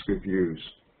operations reviews,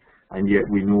 and yet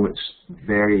we know it's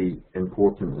very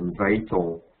important and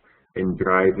vital in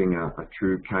driving a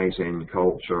true Kaizen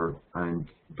culture and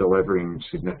delivering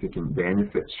significant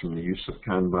benefits from the use of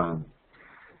Kanban.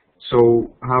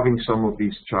 So having some of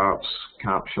these charts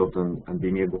captured and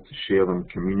being able to share them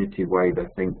community-wide, I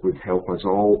think would help us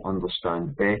all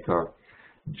understand better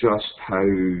just how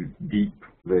deep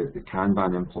the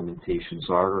Kanban implementations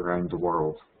are around the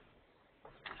world.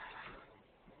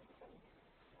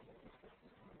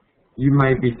 You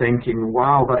might be thinking,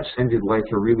 wow, that sounded like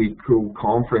a really cool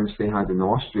conference they had in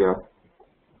Austria.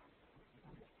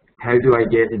 How do I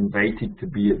get invited to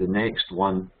be at the next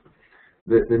one?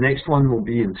 The next one will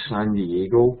be in San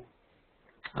Diego,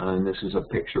 and this is a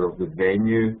picture of the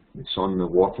venue. It's on the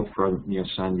waterfront near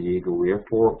San Diego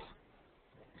Airport.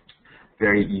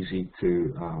 Very easy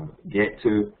to get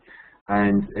to,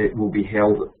 and it will be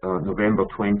held November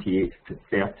 28th to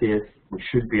 30th. We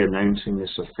should be announcing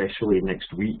this officially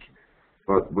next week,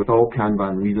 but with all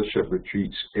Kanban leadership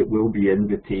retreats, it will be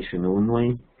invitation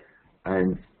only,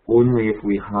 and only if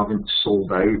we haven't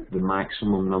sold out the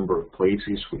maximum number of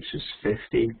places, which is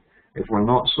 50. If we're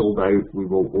not sold out, we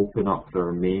will open up the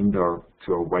remainder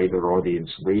to a wider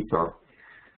audience later.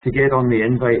 To get on the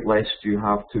invite list, you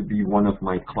have to be one of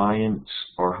my clients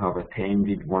or have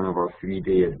attended one of our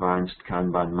 3-day advanced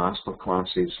Kanban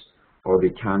masterclasses or the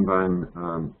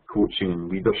Kanban coaching and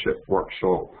leadership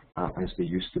workshop, as they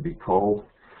used to be called.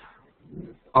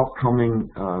 Upcoming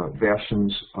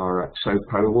versions are at Sao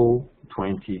Paulo,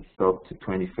 23rd to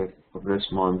 25th of this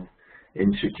month,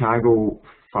 in Chicago,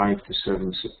 5 to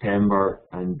 7 September,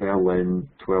 and Berlin,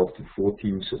 12 to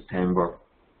 14 September.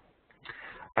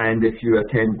 And if you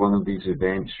attend one of these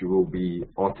events, you will be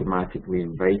automatically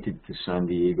invited to San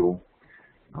Diego.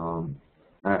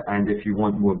 And if you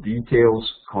want more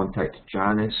details, contact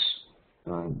Janice,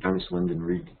 Janice Linden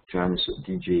Reed,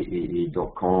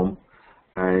 janice@djaa.com.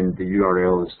 And the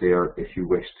URL is there if you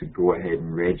wish to go ahead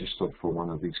and register for one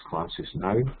of these classes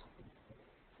now.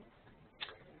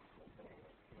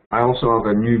 I also have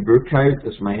a new book out,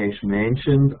 as Mahesh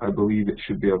mentioned. I believe it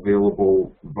should be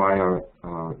available via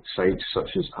sites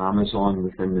such as Amazon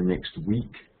within the next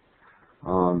week,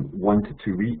 1 to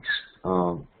 2 weeks.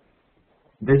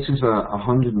 This is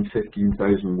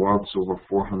 115,000 words, over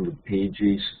 400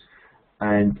 pages,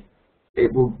 and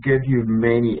it will give you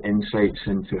many insights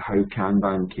into how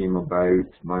Kanban came about,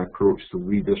 my approach to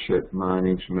leadership,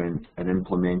 management, and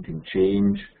implementing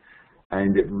change.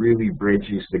 And it really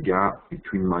bridges the gap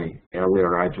between my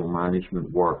earlier Agile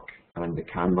management work and the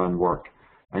Kanban work.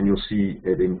 And you'll see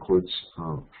it includes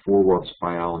forewords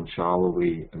by Alan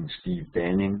Charloway and Steve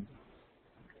Denning.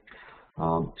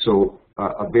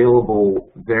 Available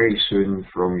very soon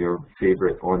from your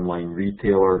favorite online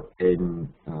retailer in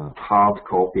hard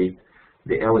copy.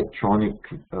 The electronic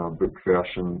book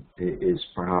version is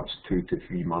perhaps 2 to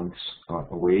 3 months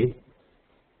away.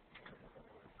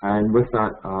 And with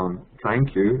that,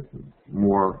 thank you.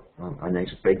 More a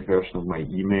nice big version of my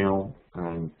email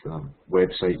and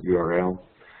website URL.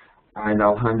 And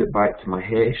I'll hand it back to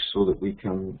Mahesh so that we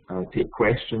can take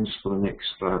questions for the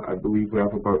next, I believe we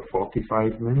have about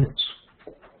 45 minutes.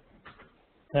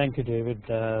 Thank you, David.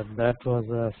 That was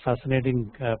a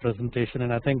fascinating presentation,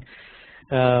 and I think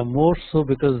more so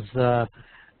because I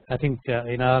think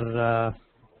in our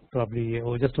probably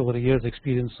just over a year's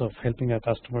experience of helping our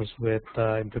customers with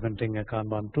implementing a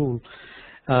Kanban tool,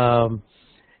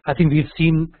 I think we've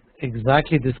seen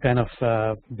exactly this kind of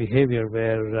behavior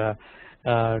where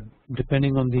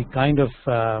depending on the kind of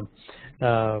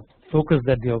focus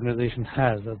that the organization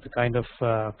has, or the kind of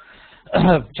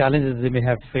challenges they may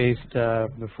have faced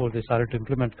before they started to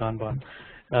implement Kanban,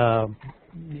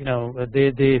 you know,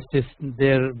 they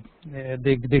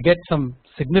get some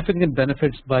significant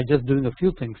benefits by just doing a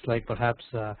few things, like perhaps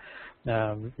you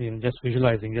know, just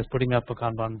visualizing, just putting up a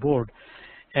Kanban board,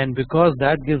 and because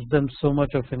that gives them so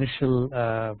much of initial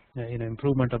you know,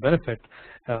 improvement or benefit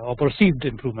or perceived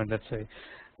improvement, let's say,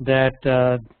 that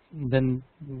then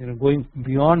you know, going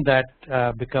beyond that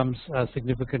becomes a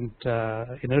significant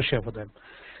inertia for them.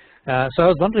 So I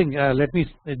was wondering,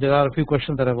 there are a few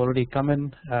questions that have already come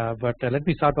in, but let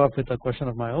me start off with a question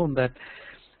of my own. That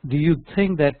do you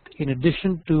think that in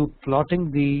addition to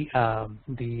plotting and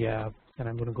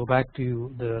I'm going to go back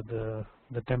to the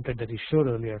template that you showed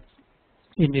earlier,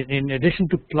 in addition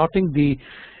to plotting the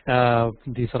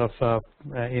sort of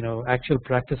you know, actual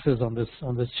practices on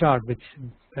this chart, which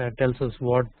tells us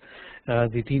what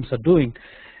the teams are doing,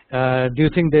 do you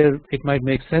think it might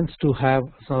make sense to have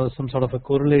some sort of a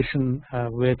correlation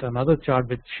with another chart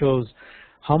which shows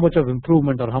how much of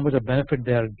improvement or how much of benefit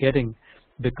they are getting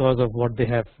because of what they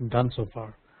have done so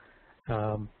far?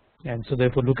 And so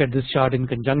therefore look at this chart in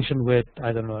conjunction with,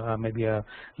 I don't know, maybe a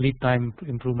lead time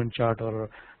improvement chart or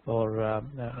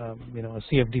you know, a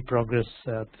CFD progress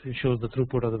shows the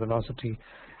throughput or the velocity,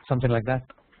 something like that.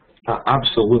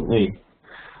 Absolutely.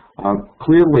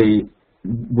 Clearly,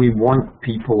 we want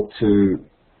people to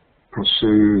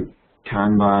pursue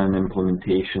Kanban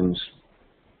implementations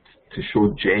to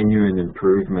show genuine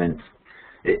improvement.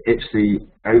 It's the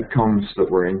outcomes that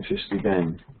we're interested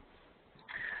in.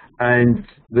 And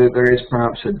there is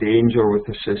perhaps a danger with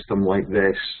a system like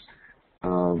this,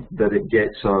 that it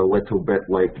gets a little bit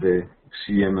like the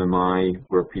CMMI,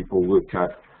 where people look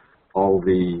at all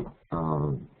the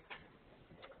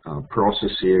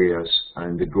process areas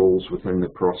and the goals within the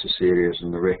process areas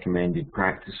and the recommended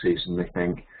practices, and they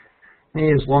think,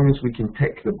 hey, as long as we can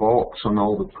tick the box on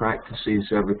all the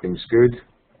practices, everything's good.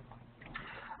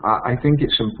 I think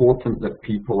it's important that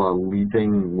people are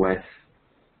leading with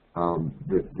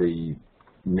the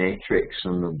metrics,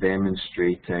 and they're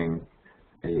demonstrating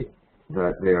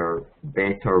that they're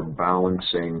better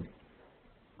balancing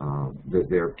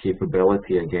their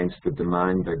capability against the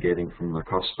demand they're getting from the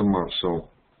customer. So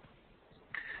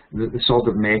the sort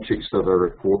of metrics that are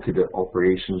reported at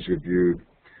operations review,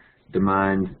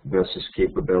 demand versus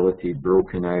capability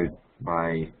broken out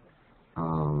by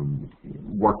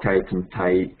work item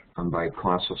type and by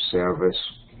class of service,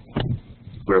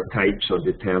 where types are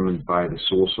determined by the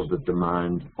source of the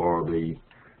demand or the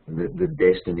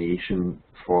destination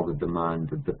for the demand,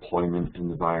 the deployment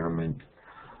environment.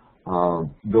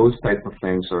 Those type of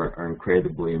things are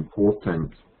incredibly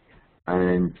important,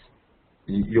 and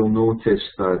you'll notice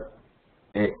that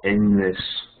in this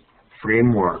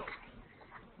framework,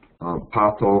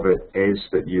 part of it is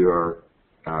that you are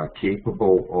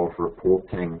capable of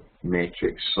reporting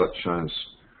metrics such as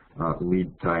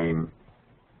lead time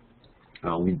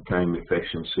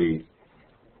efficiency,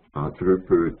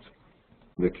 throughput,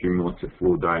 the cumulative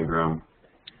flow diagram,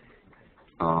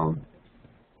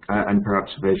 and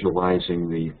perhaps visualizing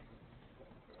the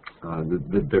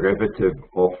derivative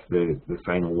of the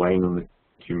final line on the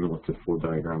cumulative flow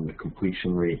diagram, the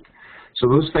completion rate. So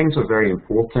those things are very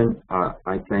important.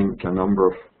 I think a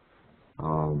number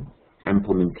of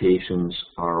implementations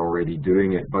are already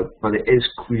doing it, but it is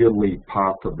clearly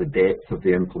part of the depth of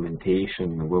the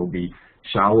implementation. There will be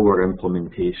shallower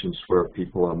implementations where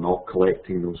people are not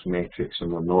collecting those metrics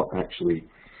and are not actually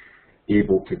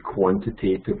able to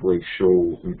quantitatively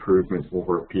show improvement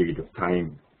over a period of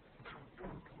time.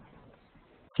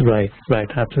 Right,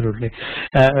 absolutely.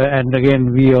 And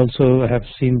again, we also have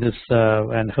seen this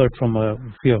and heard from a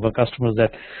few of our customers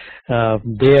that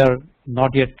they are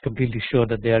not yet completely sure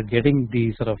that they are getting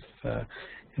the sort of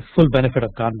full benefit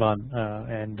of Kanban,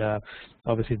 and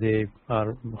obviously they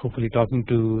are hopefully talking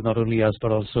to not only us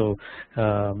but also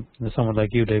someone like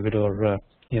you, David, or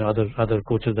other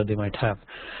coaches that they might have.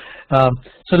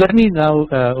 So let me now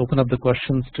open up the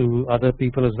questions to other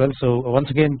people as well. So once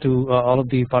again, to all of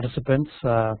the participants,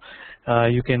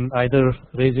 you can either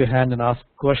raise your hand and ask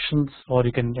questions, or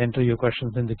you can enter your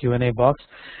questions in the Q&A box.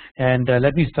 And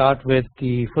let me start with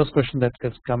the first question that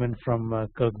has come in from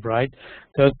Kirk Bright.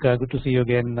 Kirk, good to see you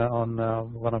again on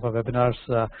one of our webinars.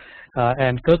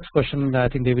 And Kirk's question, I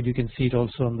think, David, you can see it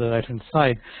also on the right-hand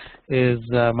side, is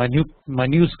my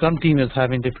new Scrum team is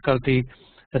having difficulty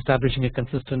establishing a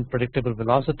consistent, predictable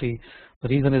velocity. The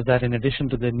reason is that in addition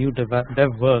to the new dev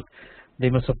work, they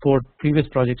must support previous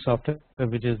project software,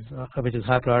 which is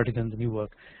high priority than the new work.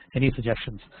 Any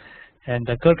suggestions? And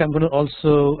Kirk, I'm going to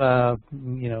also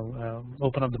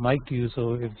open up the mic to you.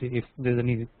 So if there's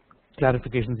any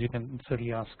clarifications, you can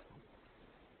certainly ask.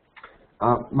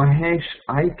 Mahesh,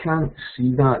 I can't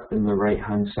see that in the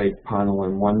right-hand side panel.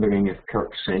 I'm wondering if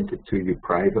Kirk sent it to you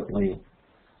privately.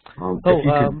 If you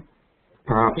could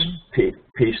perhaps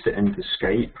paste it into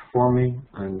Skype for me,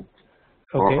 and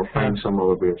or find some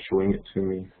other way of showing it to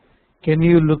me. Can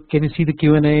you see the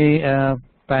Q&A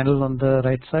panel on the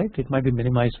right side? It might be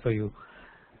minimized for you.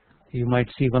 You might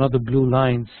see one of the blue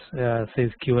lines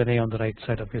says Q&A on the right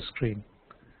side of your screen.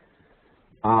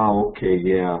 Ah, okay,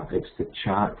 yeah, it's the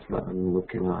chat that I'm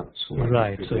looking at. So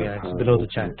right, so yeah, it's below the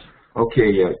chat.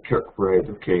 Okay, yeah, Kirk Bright,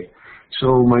 okay.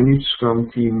 So my new Scrum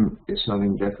team is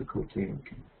having difficulty.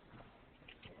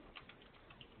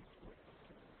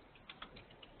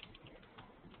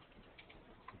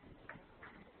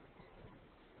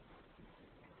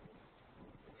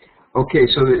 Okay,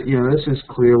 so this is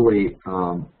clearly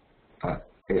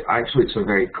actually it's a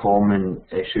very common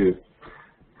issue,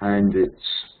 and it's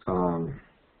a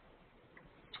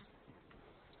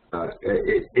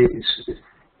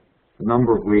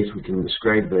number of ways we can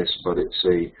describe this, but it's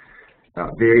a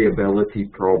variability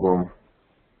problem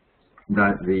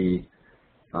that the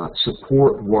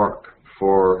support work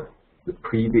for the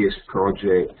previous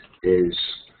project is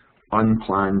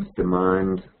unplanned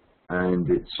demand, and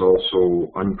it's also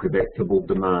unpredictable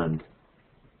demand.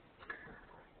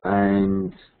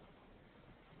 and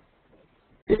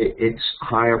it's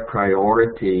higher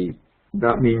priority.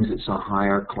 That means it's a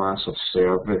higher class of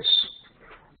service,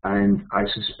 and I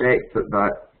suspect that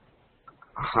that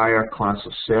higher class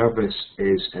of service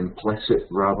is implicit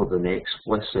rather than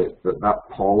explicit, that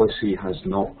policy has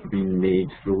not been made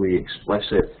fully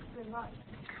explicit,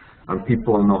 and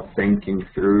people are not thinking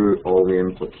through all the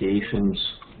implications.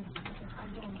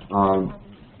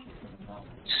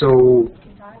 So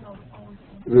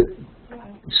the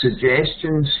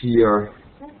suggestions here,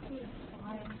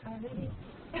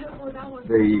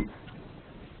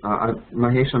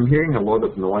 Mahesh, I'm hearing a lot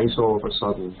of noise all of a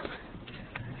sudden.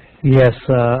 Yes,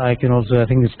 I can also, I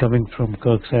think it's coming from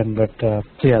Kirk's end, but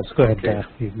yes, go ahead, Okay.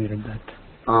 We've muted that.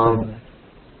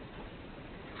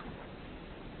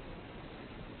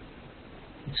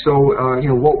 So,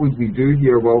 what would we do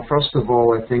here? Well, first of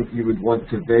all, I think you would want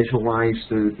to visualize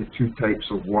the two types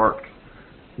of work.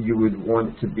 You would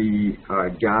want to be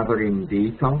gathering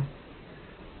data,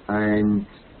 and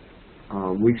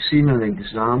we've seen an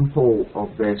example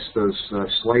of this. There's a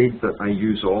slide that I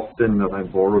use often that I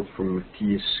borrowed from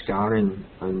Matthias Skarin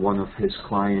and one of his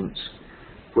clients,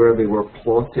 where they were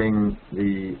plotting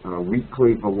the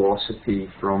weekly velocity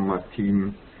from a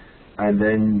team, and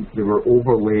then they were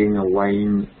overlaying a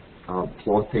line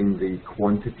plotting the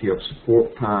quantity of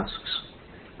support tasks,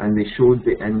 and they showed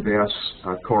the inverse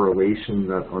correlation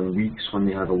that on weeks when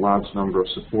they had a large number of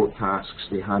support tasks,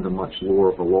 they had a much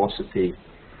lower velocity.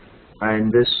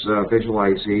 And this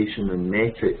visualization and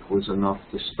metric was enough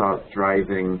to start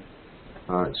driving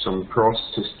some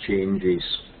process changes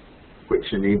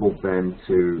which enabled them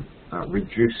to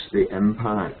reduce the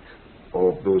impact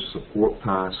of those support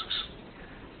tasks.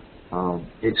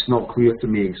 It's not clear to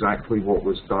me exactly what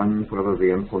was done, whether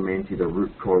they implemented a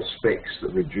root cause fix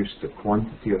that reduced the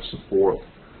quantity of support,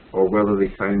 or whether they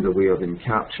found a way of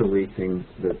encapsulating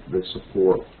the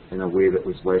support in a way that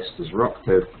was less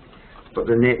disruptive. But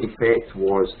the net effect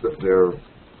was that their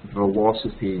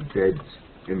velocity did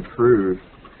improve.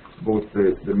 Both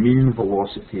the mean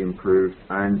velocity improved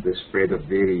and the spread of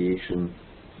variation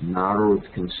narrowed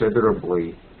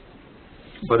considerably.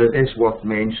 But it is worth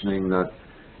mentioning that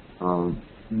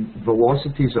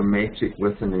velocity is a metric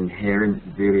with an inherent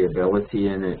variability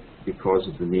in it because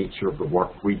of the nature of the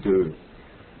work we do.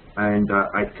 And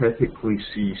I typically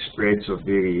see spreads of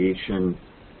variation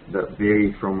that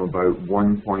vary from about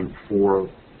 1.4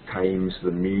 times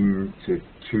the mean to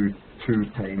two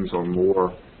times or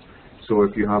more. So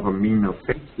if you have a mean of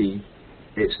 50,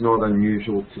 it's not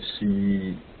unusual to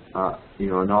see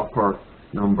an upper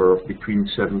number of between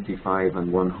 75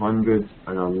 and 100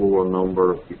 and a lower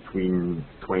number of between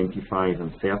 25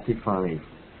 and 35.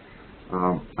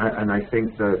 And I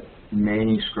think that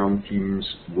many Scrum teams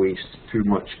waste too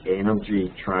much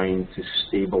energy trying to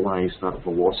stabilize that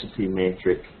velocity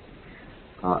metric,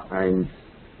 and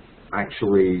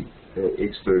actually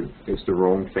it's the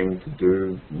wrong thing to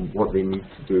do. What they need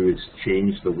to do is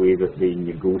change the way that they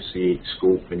negotiate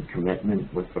scope and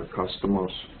commitment with their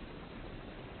customers.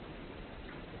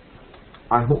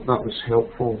 I hope that was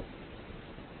helpful.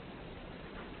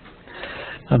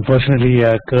 Unfortunately,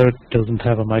 Kurt doesn't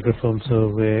have a microphone,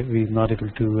 so we're not able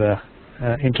to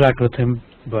interact with him,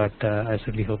 but I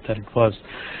certainly hope that it was.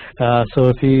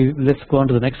 So let's go on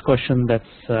to the next question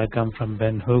that's come from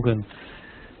Ben Hogan.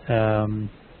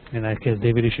 And I guess,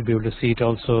 David, you should be able to see it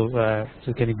also.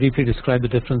 So can you briefly describe the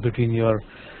difference between your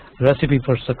recipe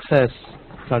for success,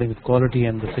 starting with quality,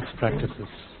 and the 6 practices?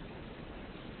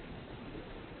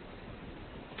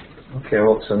 Okay,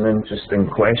 well, it's an interesting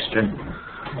question.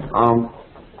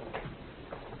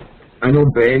 I know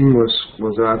Ben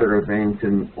was at an event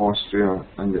in Austria,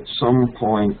 and at some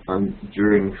point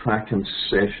during Haken's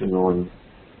session on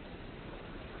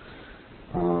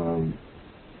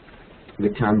the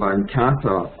Kanban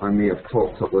kata, I may have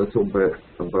talked a little bit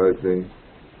about the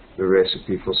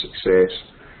recipe for success.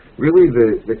 Really,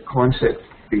 the concept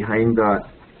behind that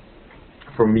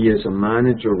for me as a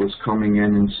manager was coming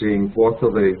in and saying, what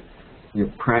are the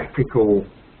practical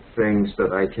things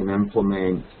that I can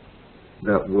implement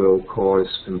that will cause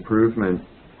improvement.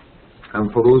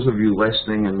 And for those of you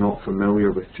listening and not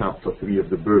familiar with Chapter 3 of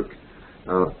the book,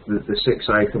 the 6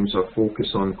 items are focus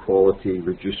on quality,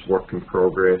 reduce work in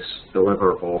progress,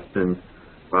 deliver often,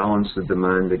 balance the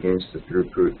demand against the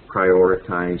throughput,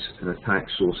 prioritize, and attack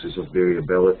sources of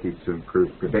variability to improve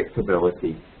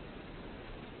predictability.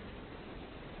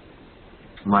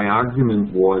 My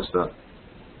argument was that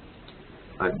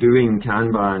doing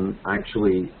Kanban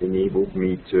actually enabled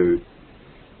me to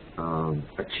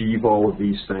achieve all of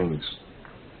these things.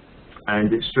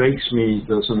 And it strikes me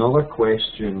there's another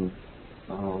question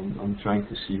I'm trying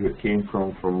to see who it came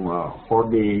from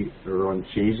Jorge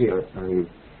Ronchese,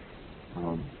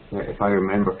 if I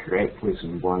remember correctly, is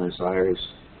in Buenos Aires.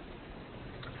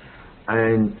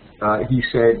 And he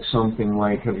said something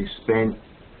like, have you spent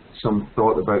some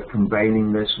thought about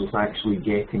combining this with actually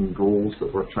getting goals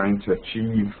that we're trying to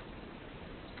achieve?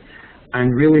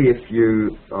 And really, if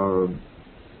you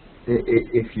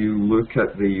look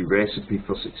at the recipe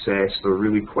for success, they're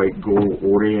really quite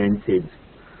goal-oriented.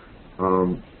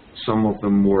 Some of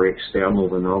them more external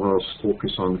than others,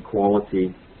 focus on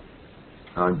quality,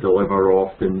 deliver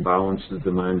often, balance the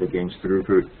demand against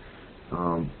throughput,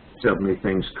 certainly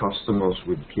things customers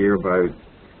would care about,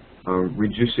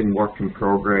 reducing work in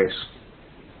progress.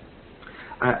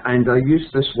 And I use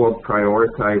this word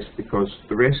prioritize because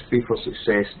the recipe for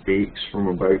success dates from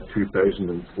about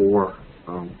 2004.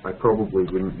 I probably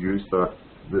wouldn't use the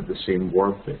same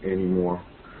word anymore.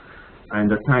 And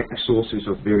attack the sources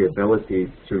of variability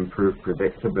to improve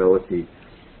predictability.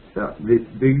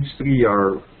 These three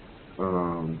are,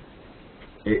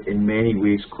 in many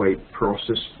ways, quite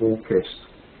process-focused,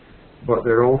 but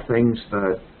they're all things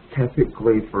that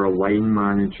typically for a line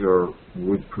manager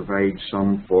would provide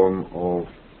some form of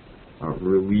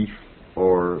relief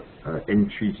or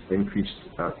increased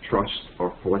trust or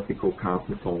political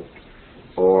capital,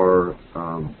 or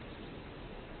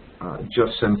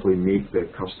just simply make the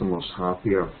customers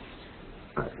happier.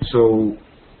 So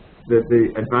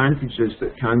the advantages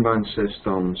that Kanban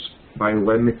systems, by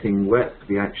limiting WIP,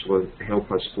 they actually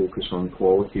help us focus on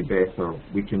quality better.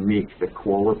 We can make the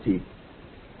quality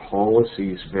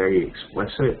policies very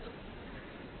explicit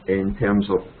in terms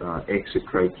of exit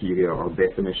criteria or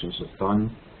definitions of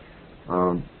done.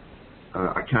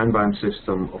 A Kanban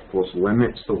system, of course,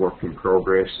 limits the work in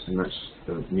progress, and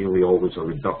that's nearly always a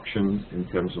reduction in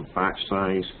terms of batch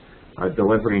size.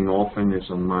 Delivering often is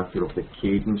a matter of the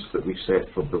cadence that we set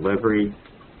for delivery.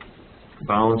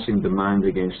 Balancing demand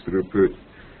against throughput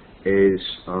is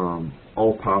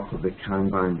all part of the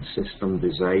Kanban system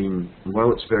design. And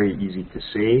while it's very easy to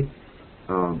say,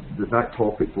 that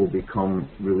topic will become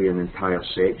really an entire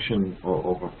section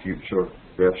of a future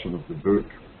version of the book.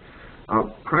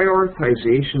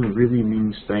 Prioritization really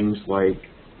means things like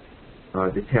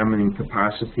determining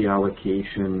capacity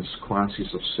allocations,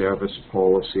 classes of service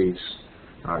policies,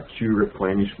 queue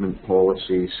replenishment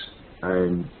policies,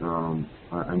 and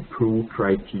pool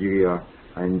criteria,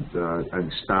 and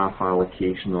staff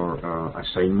allocation or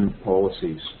assignment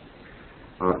policies.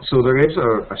 So there is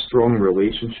a strong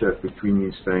relationship between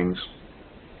these things.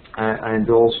 And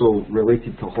also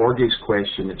related to Jorge's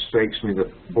question, it strikes me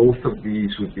that both of these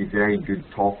would be very good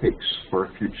topics for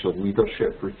a future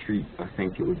leadership retreat. I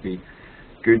think it would be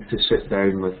good to sit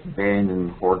down with Ben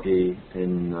and Jorge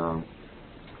in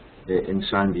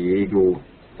San Diego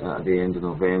at the end of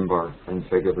November and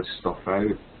figure this stuff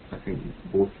out. I think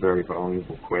both very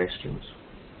valuable questions.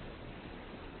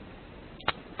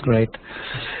 Great.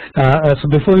 So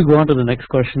before we go on to the next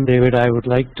question, David, I would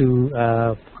like to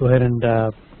go ahead and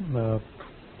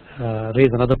raise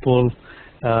another poll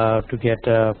to get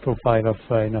a profile of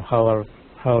how our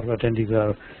attendees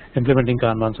are implementing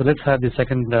Kanban. So let's have the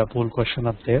second poll question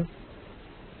up there.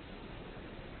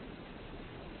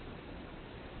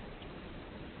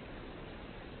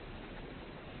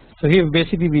 So here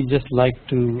basically we just like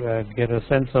to get a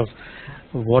sense of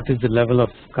what is the level of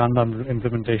Kanban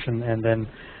implementation, and then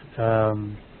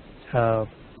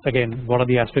again, what are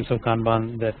the aspects of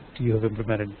Kanban that you have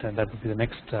implemented, and that would be the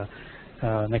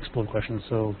next poll question.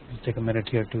 So we'll take a minute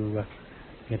here to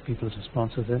get people's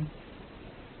responses in.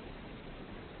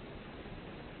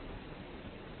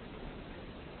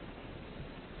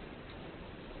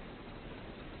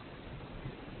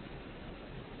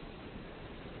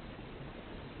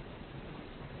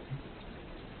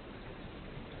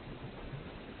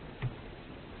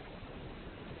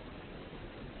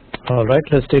 All right,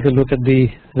 let's take a look at the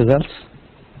results.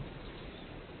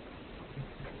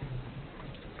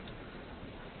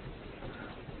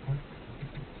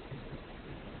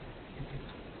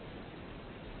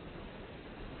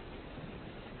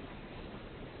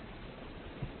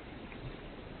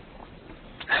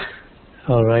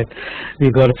 All right,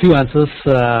 we've got a few answers,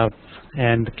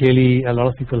 and clearly a lot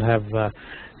of people have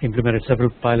implemented several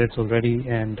pilots already,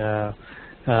 and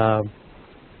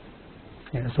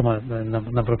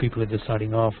number of people are just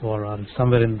starting off or are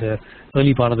somewhere in the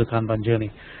early part of the Kanban journey.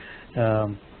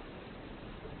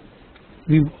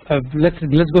 Let's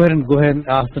go ahead and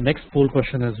ask the next poll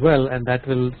question as well, and that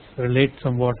will relate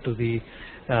somewhat to the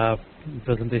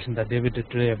presentation that David did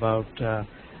today about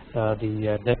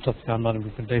the depth of Kanban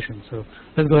implementation. So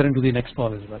let's go ahead and do the next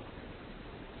poll as well.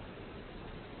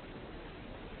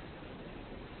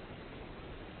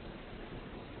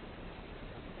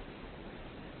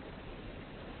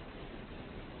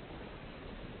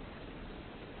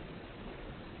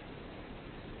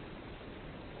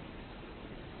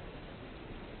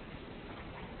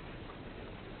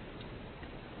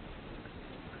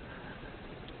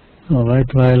 All right,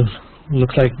 well,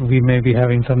 looks like we may be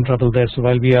having some trouble there. So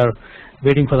while we are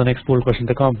waiting for the next poll question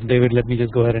to come, David, let me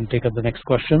just go ahead and take up the next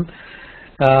question.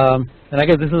 And I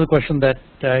guess this is a question that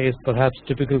is perhaps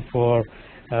typical for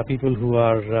people who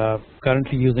are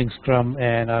currently using Scrum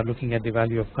and are looking at the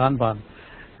value of Kanban.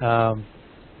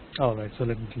 All right, so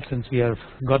since we have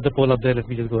got the poll up there, let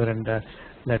me just go ahead and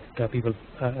let people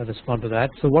respond to that.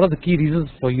 So what are the key reasons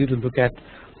for you to look at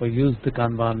or use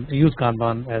Kanban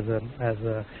as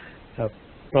a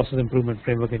process improvement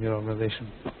framework in your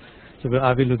organization? So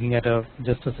are we looking at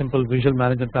just a simple visual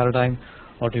management paradigm,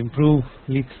 or to improve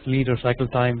lead or cycle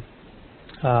time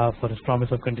for its promise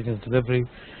of continuous delivery,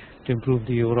 to improve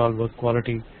the overall work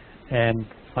quality, and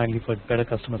finally for higher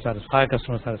customer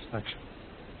satisfaction?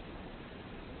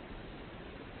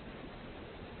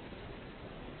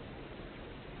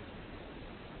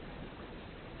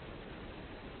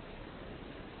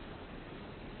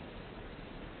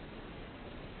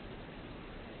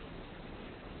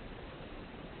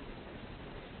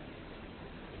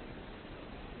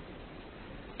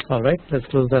 All right, let's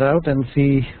close that out and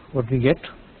see what we get.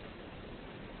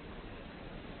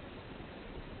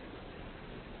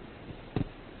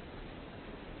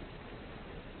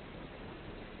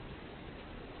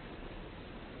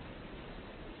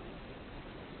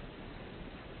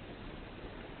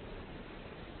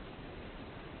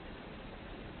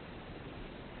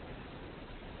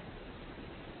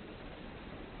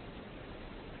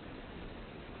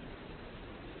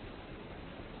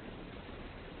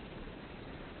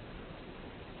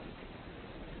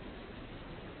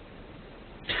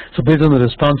 So based on the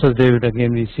responses, David,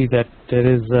 again, we see that there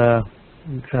is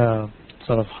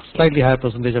sort of slightly higher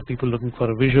percentage of people looking for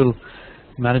a visual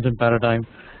management paradigm,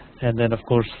 and then of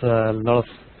course a lot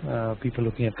of people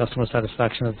looking at customer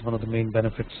satisfaction as one of the main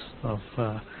benefits of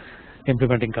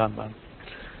implementing Kanban.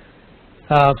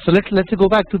 So let's go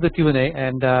back to the Q&A,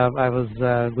 and I was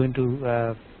going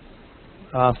to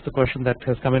ask the question that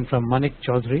has come in from Manik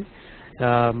Chaudhary,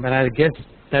 and I guess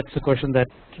that's a question that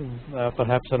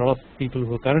perhaps a lot of people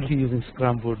who are currently using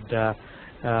Scrum would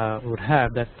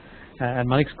have. That, and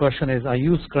Manik's question is: I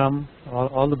use Scrum.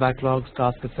 All the backlogs,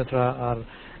 tasks, etc., are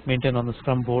maintained on the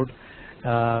Scrum board.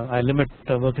 I limit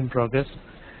the work in progress,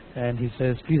 and he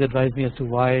says, please advise me as to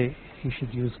why he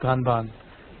should use Kanban,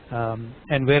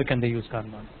 and where can they use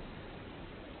Kanban?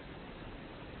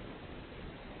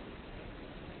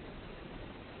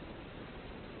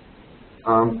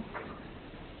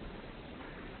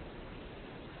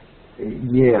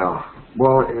 Yeah,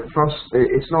 well, first,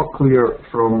 it's not clear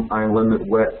from I limit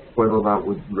width whether that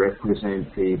would represent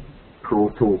a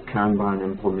proto-Kanban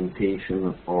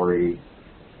implementation or a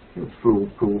full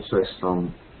pool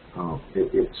system.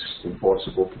 It's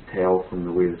impossible to tell from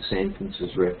the way the sentence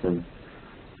is written.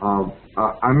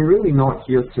 I'm really not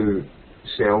here to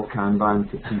sell Kanban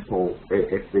to people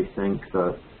if they think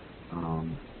that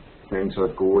things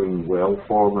are going well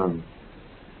for them.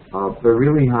 There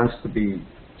really has to be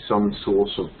some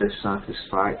source of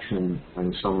dissatisfaction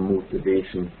and some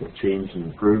motivation for change and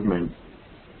improvement.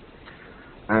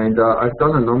 And I've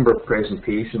done a number of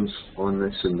presentations on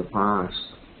this in the past.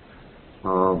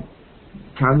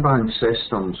 Kanban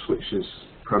systems, which is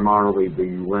primarily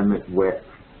the limit, width,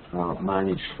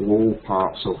 manage flow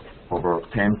parts of our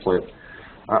template,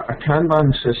 a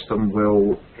Kanban system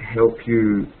will help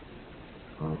you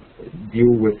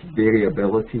deal with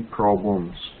variability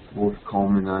problems, both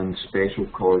common and special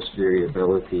cause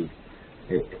variability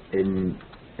in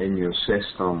your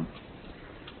system.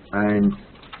 And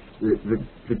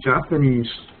the Japanese,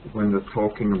 when they're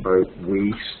talking about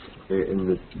waste in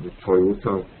the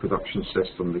Toyota production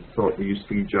system, they use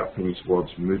three Japanese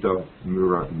words: muda,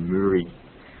 mura, and muri.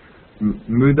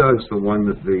 Muda is the one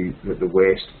that the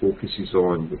West focuses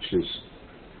on, which is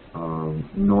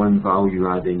non-value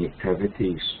adding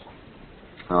activities.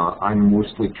 I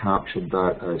mostly captured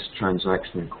that as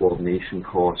transaction and coordination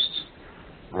costs,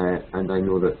 and I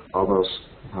know that others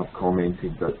have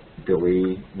commented that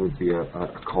delay would be a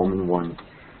common one.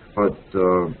 But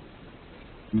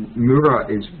Mura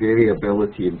is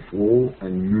variability in flow,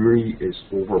 and Muri is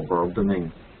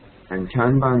overburdening. And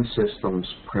Kanban systems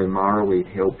primarily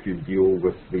help you deal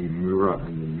with the Mura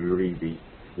and the Muri,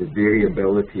 the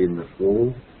variability in the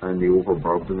flow and the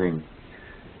overburdening.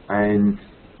 And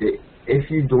if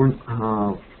you don't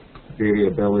have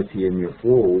variability in your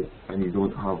flow and you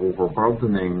don't have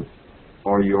overburdening,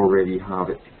 or you already have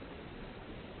it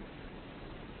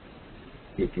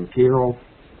taken care of,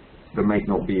 there might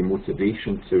not be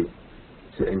motivation to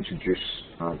introduce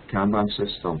Kanban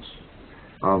systems.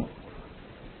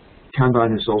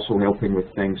 Kanban is also helping with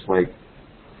things like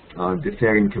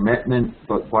deferring commitment,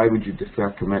 but why would you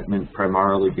defer commitment?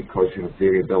 Primarily because you have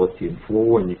variability in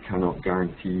flow and you cannot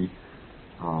guarantee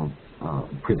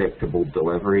predictable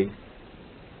delivery.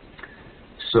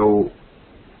 So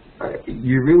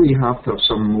you really have to have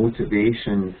some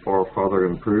motivation for further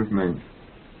improvement,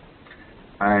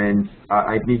 and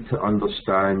I need to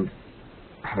understand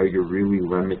how you're really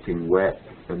limiting WIP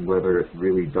and whether it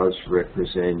really does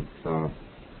represent a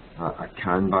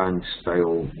Kanban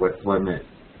style WIP limit.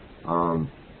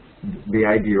 The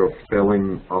idea of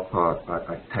filling up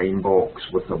a time box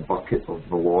with a bucket of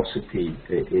velocity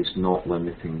is not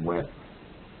limiting WIP.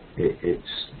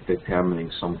 It's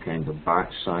determining some kind of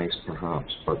batch size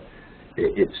perhaps, but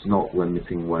it's not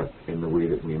limiting WIP in the way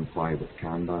that we imply with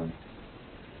Kanban.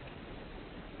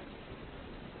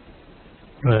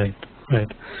 Right,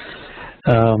 right.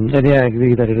 And yeah, I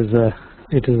agree that it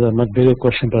is a much bigger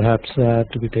question perhaps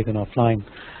to be taken offline.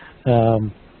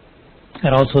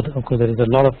 And also, of course, there is a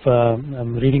lot of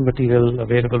reading material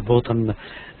available both on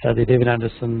the David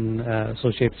Anderson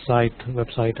Associates site,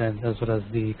 website, and as well as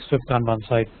the Swift-Kanban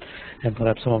site, and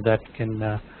perhaps some of that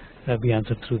can be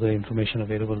answered through the information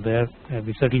available there.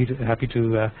 We're certainly happy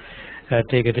to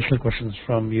take additional questions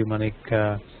from you, Manik,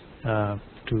 to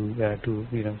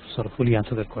sort of fully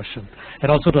answer that question,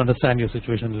 and also to understand your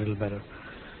situation a little better.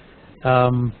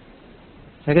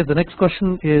 I guess the next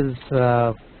question is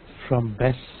from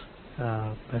Bess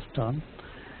Don,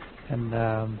 and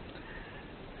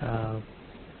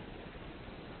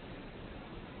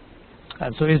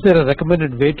so is there a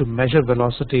recommended way to measure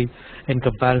velocity in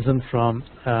comparison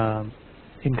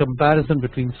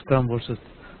between Scrum versus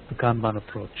the Kanban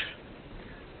approach?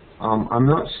 I'm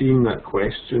not seeing that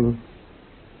question.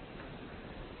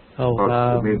 Oh,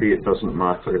 but maybe it doesn't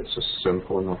matter. It's a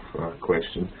simple enough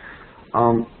question.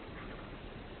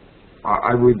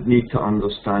 I would need to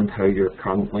understand how you're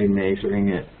currently measuring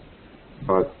it,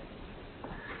 but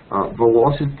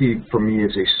velocity for me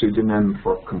is a pseudonym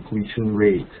for completion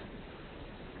rate,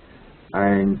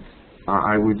 and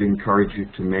I would encourage you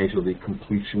to measure the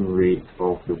completion rate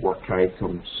of the work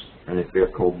items, and if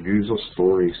they're called user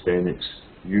stories, then it's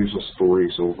user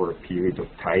stories over a period of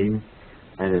time,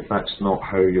 and if that's not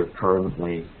how you're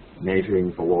currently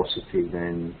measuring velocity,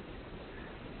 then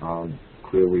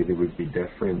clearly they would be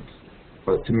different.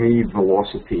 But to me,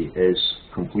 velocity is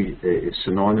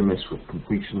synonymous with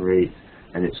completion rate,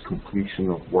 and it's completion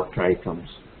of work items.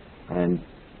 And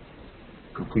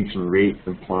completion rate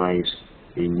implies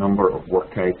a number of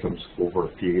work items over a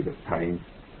period of time.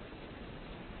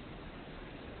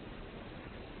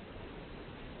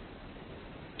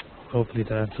 Hopefully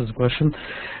that answers the question.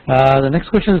 The next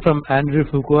question is from Andrew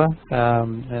Fuqua.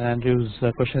 And Andrew's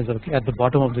question is at the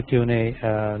bottom of the Q&A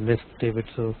list, David.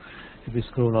 So if you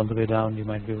scroll all the way down, you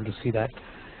might be able to see that.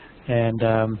 And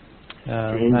I'm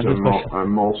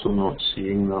also not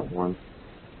seeing that one.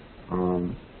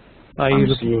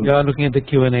 You are looking at the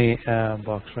Q&A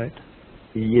box, right?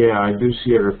 Yeah, I do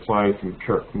see a reply from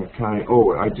Kirk Mackay.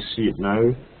 Oh, I just see it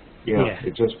now. Yeah,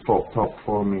 it just popped up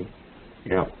for me.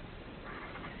 Yeah.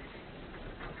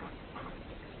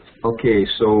 Okay,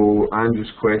 so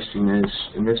Andrew's question is,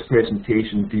 in this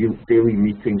presentation, daily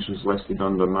meetings was listed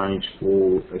under manage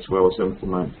flow as well as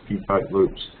implement feedback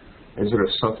loops. Is there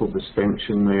a subtle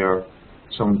distinction there,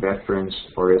 some difference,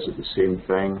 or is it the same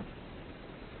thing?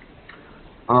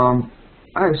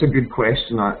 That's a good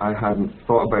question. I hadn't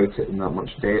thought about it in that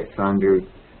much depth, Andrew.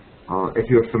 If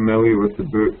you're familiar with the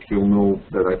book, you'll know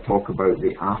that I talk about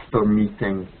the after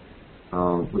meeting,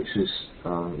 which is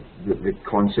the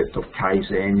concept of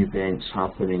Kaizen events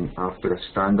happening after a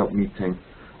stand-up meeting.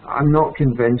 I'm not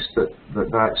convinced that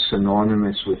that's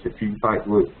synonymous with the feedback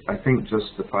loop. I think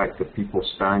just the fact that people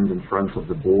stand in front of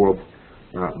the board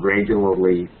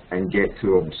regularly and get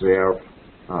to observe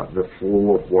the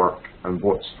flow of work and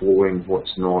what's flowing,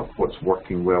 what's not, what's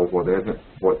working well, what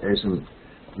isn't,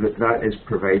 that is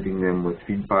providing them with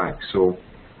feedback. So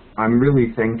I'm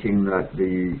really thinking that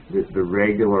the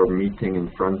regular meeting in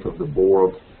front of the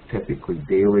board, typically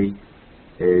daily,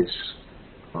 is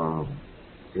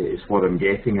what I'm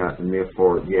getting at, and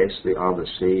therefore, yes, they are the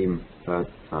same. That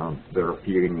they're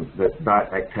appearing.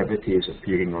 That activity is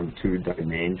appearing on two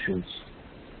dimensions.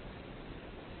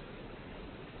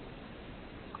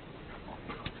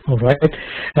 All right.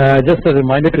 Just a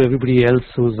reminder to everybody else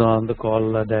who's on the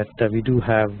call that we do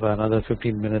have another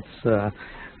 15 minutes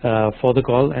for the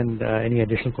call, and any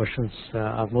additional questions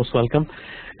are most welcome.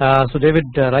 So David,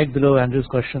 right below Andrew's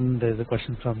question, there's a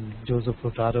question from Joseph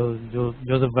Furtado.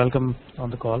 Joseph, welcome on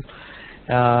the call.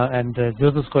 And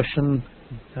Joseph's question,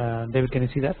 David, can you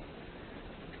see that?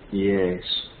 Yes.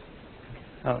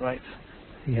 All right.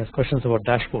 he has questions about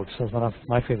dashboards. That's one of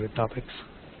my favorite topics.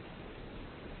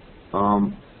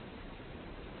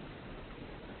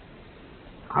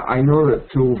 I know that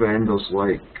tool vendors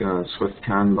like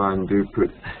Swift-Kanban do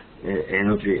put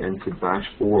energy into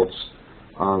dashboards.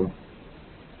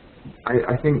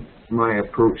 I think my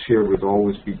approach here would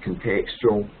always be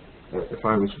contextual. If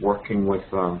I was working with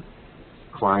a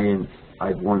client,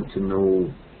 I'd want to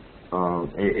know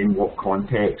in what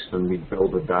context, and we'd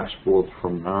build a dashboard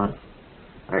from that.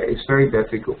 It's very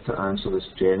difficult to answer this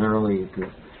generally.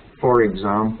 For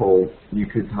example, you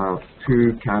could have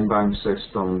two Kanban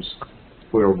systems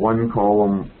where one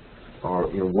column, or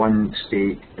one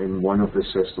state in one of the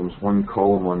systems, one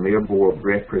column on their board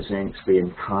represents the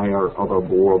entire other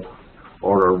board,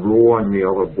 or a row on the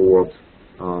other board.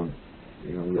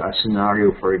 A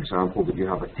scenario, for example, that you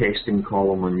have a testing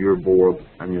column on your board,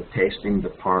 and your testing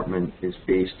department is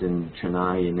based in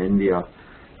Chennai in India,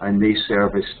 and they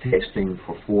service testing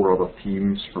for 4 other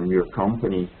teams from your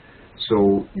company.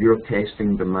 So your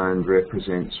testing demand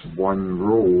represents one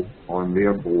row on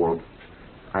their board,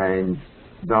 and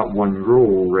that one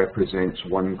row represents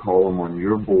one column on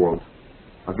your board.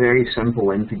 A very simple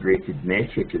integrated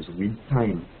metric is lead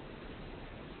time,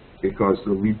 because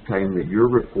the lead time that you're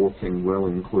reporting will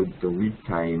include the lead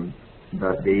time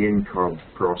that they incurred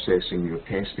processing your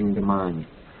testing demand.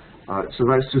 So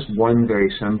that's just one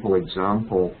very simple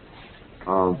example,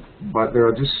 but there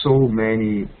are just so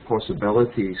many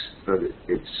possibilities that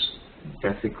it's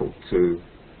difficult to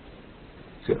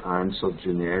answer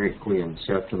generically, and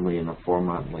certainly in a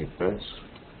format like this.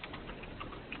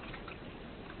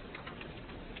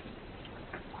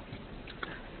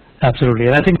 Absolutely,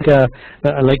 and I think,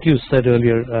 like you said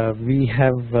earlier, we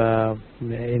have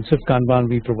in Swift-Kanban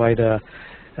we provide a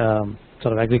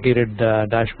sort of aggregated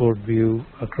dashboard view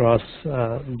across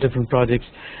different projects,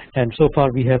 and so far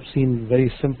we have seen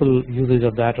very simple usage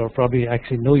of that, or probably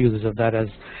actually no usage of that, as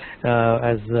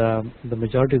the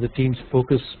majority of the teams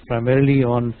focus primarily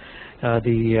on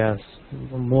the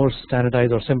more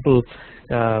standardized or simple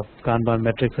Kanban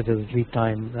metrics such as lead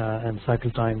time and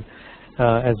cycle time,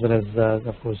 as well as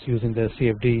of course using the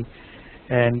CFD.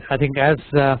 And I think as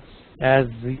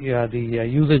the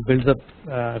usage builds up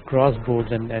across boards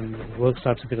and work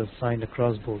starts to get assigned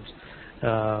across boards,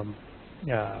 there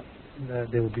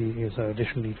would be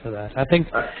additional need for that. I think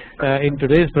in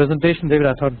today's presentation, David,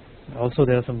 I thought also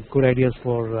there are some good ideas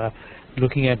for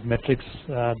looking at metrics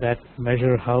that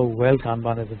measure how well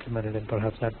Kanban is implemented, and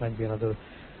perhaps that might be another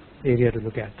area to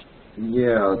look at.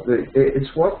 Yeah,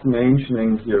 it's worth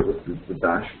mentioning here with the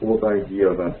dashboard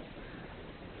idea that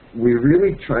we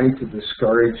really try to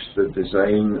discourage the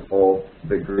design of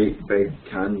the great big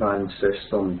Kanban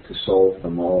system to solve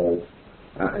them all,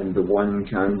 and the one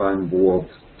Kanban board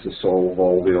to solve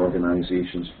all the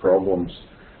organization's problems.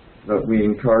 That we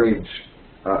encourage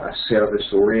a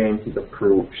service-oriented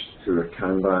approach to a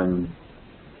Kanban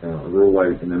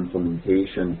rollout and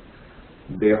implementation.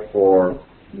 Therefore,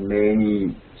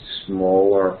 many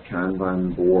smaller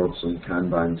Kanban boards and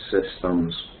Kanban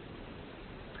systems,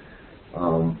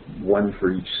 one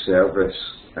for each service,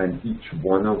 and each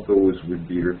one of those would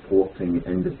be reporting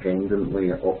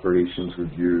independently at operations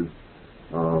review,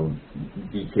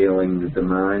 detailing the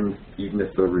demand, even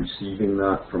if they're receiving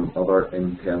that from other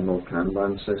internal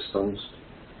Kanban systems.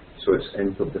 So it's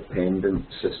interdependent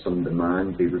system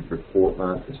demand. They would report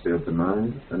that as their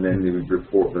demand, and then they would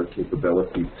report their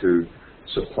capability to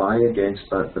supply against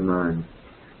that demand.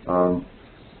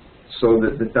 So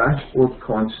that the dashboard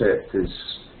concept is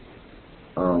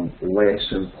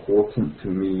less important to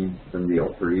me than the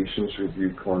operations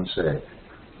review concept.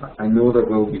 I know there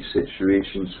will be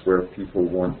situations where people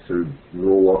want to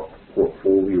roll up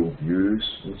portfolio views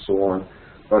and so on,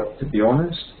 but to be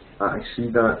honest, I see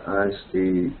that as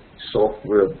a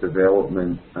software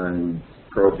development and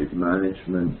project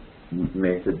management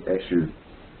method issue.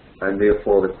 And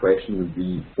therefore the question would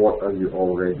be, what are you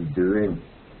already doing?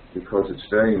 Because it's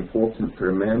very important to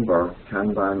remember,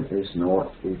 Kanban is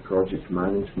not a project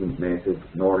management method,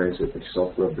 nor is it a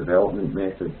software development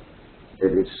method.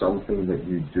 It is something that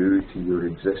you do to your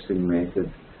existing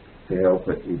method to help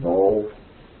it evolve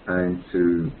and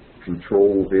to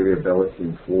control variability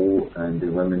and flow and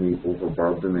eliminate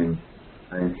overburdening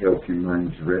and help you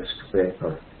manage risk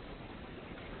better.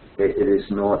 It is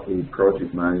not a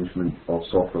project management or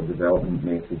software development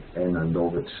method in and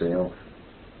of itself.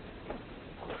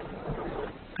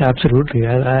 Absolutely,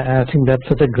 I think that's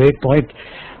such a great point.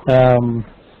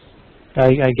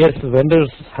 I guess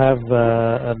vendors have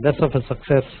less of a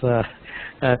success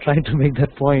trying to make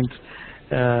that point,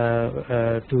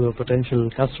 to a potential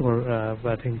customer,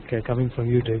 I think coming from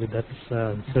you, David, that's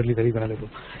certainly very valuable.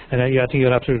 And I think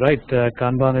you're absolutely right.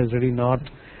 Kanban is really not,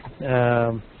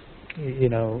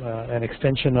 an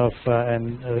extension of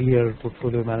an earlier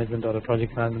portfolio management or a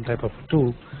project management type of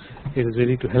tool. It is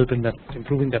really to help in that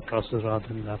improving that process rather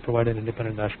than provide an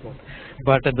independent dashboard.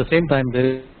 But at the same time,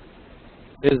 I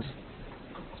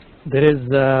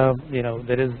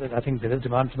think there is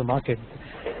demand for the market,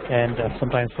 and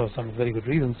sometimes for some very good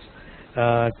reasons,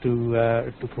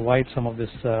 to provide some of this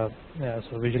sort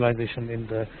of visualization in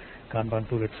the Kanban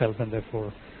tool itself, and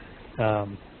therefore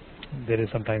there is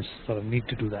sometimes sort of need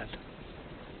to do that.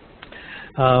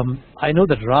 I know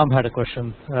that Ram had a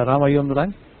question. Ram, are you on the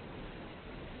line?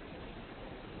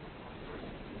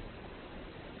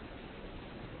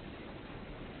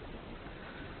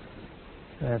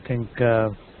 I think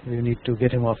we need to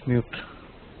get him off mute.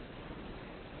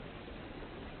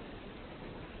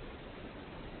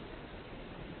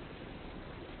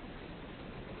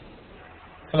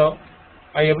 Hello,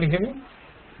 are you able to hear me?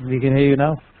 We can hear you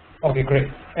now. Okay, great,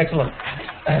 excellent.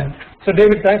 So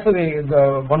David, thanks for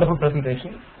the wonderful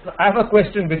presentation. I have a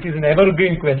question which is an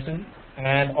evergreen question,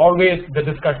 and always the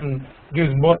discussion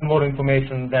gives more and more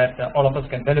information that all of us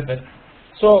can benefit.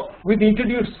 So we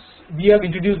have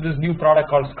introduced this new product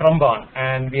called Scrumban,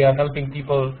 and we are helping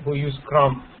people who use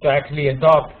Scrum to actually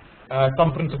adopt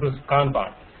some principles of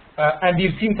Kanban. And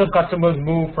we've seen some customers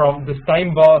move from this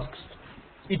time-boxed,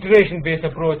 iteration-based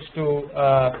approach to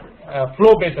a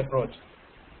flow-based approach.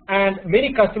 And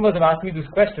many customers have asked me this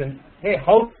question: hey,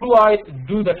 how do I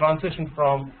do the transition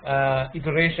from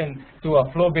iteration to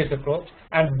a flow-based approach,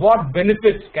 and what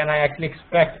benefits can I actually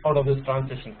expect out of this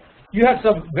transition? You had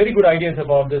some very good ideas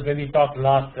about this when we talked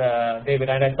last, David,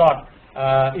 and I thought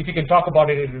if you can talk about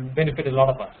it, it will benefit a lot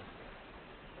of us.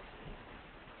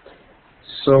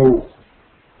 So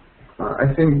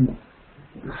I think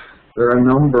there are a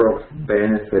number of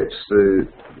benefits.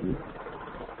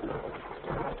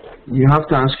 You have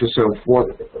to ask yourself what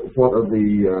are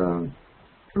the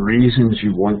reasons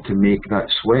you want to make that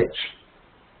switch.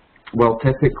 Well,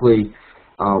 typically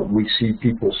we see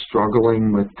people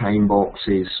struggling with time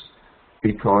boxes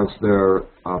because they're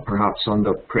perhaps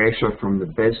under pressure from the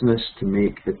business to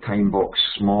make the time box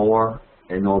smaller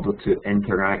in order to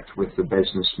interact with the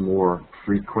business more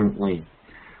frequently.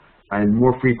 And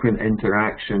more frequent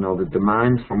interaction, or the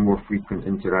demand for more frequent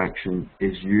interaction,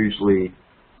 is usually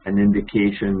an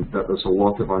indication that there's a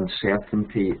lot of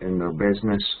uncertainty in their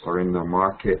business or in their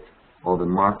market, or the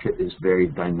market is very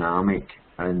dynamic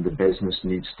and the business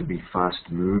needs to be fast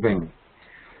moving.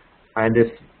 And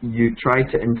if you try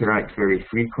to interact very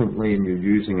frequently and you're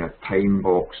using a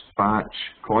time-boxed batch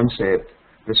concept,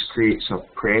 this creates a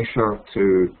pressure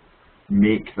to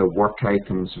make the work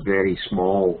items very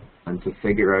small and to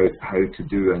figure out how to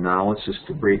do analysis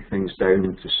to break things down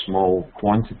into small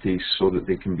quantities so that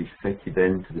they can be fitted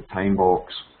into the time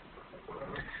box.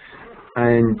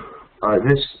 And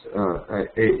this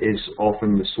is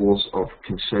often the source of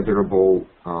considerable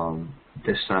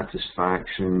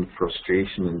dissatisfaction,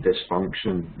 frustration, and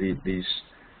dysfunction, these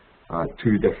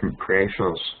two different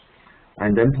pressures.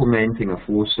 And implementing a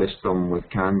flow system with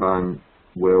Kanban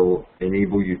will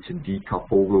enable you to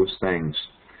decouple those things,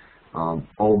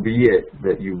 albeit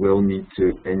that you will need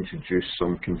to introduce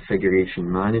some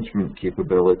configuration management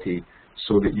capability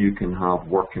so that you can have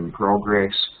work in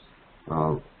progress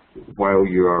while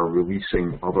you are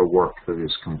releasing other work that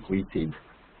is completed.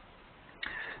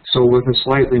 So with a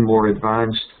slightly more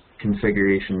advanced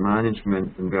configuration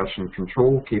management and version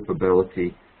control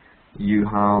capability, you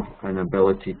have an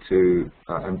ability to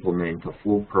implement a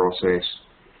flow process,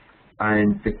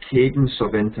 and the cadence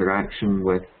of interaction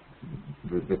with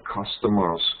the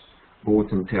customers,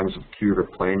 both in terms of queue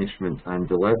replenishment and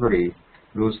delivery,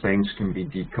 those things can be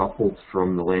decoupled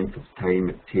from the length of time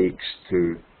it takes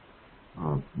to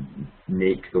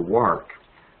make the work.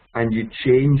 And you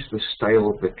change the style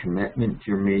of the commitment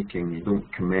you're making. You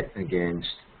don't commit against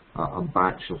a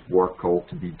batch of work all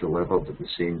to be delivered at the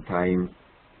same time.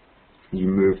 You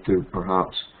move to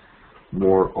perhaps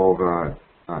more of a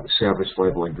service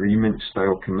level agreement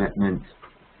style commitment,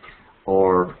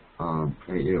 or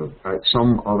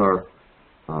some other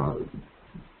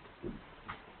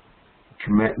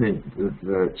commitment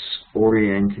that's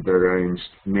oriented around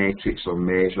metrics or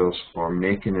measures or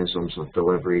mechanisms of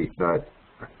delivery that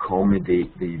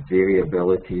accommodate the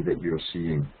variability that you're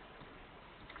seeing.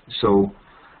 So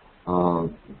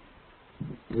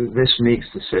this makes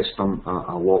the system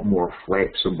a lot more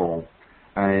flexible,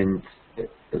 and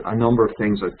a number of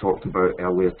things I talked about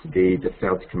earlier today,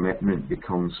 deferred commitment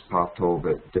becomes part of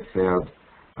it, deferred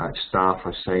staff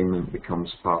assignment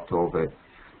becomes part of it.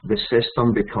 the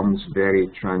system becomes very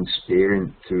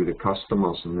transparent to the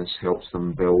customers, and this helps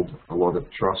them build a lot of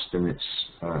trust in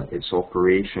its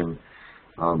operation.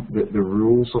 The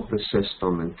rules of the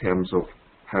system in terms of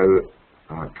how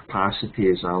capacity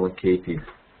is allocated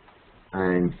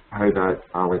and how that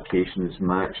allocation is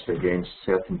matched against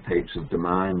certain types of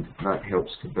demand, that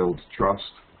helps to build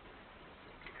trust.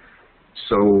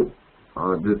 So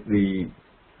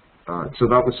so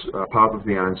that was part of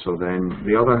the answer. Then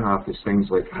the other half is things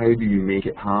like, how do you make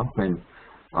it happen?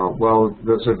 Well,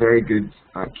 there's a very good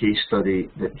case study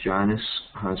that Janice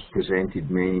has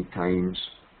presented many times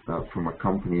from a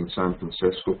company in San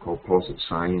Francisco called Posit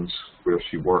Science, where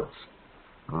she worked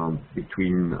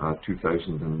between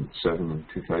 2007 and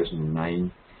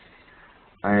 2009.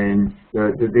 And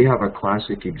they have a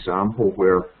classic example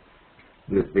where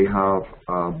they have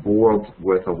a board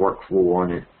with a workflow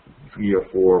on it, 3 or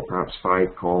 4, perhaps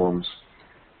 5 columns.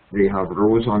 They have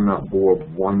rows on that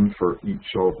board, 1 for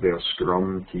each of their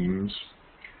Scrum teams.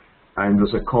 And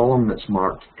there's a column that's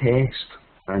marked test,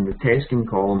 and the testing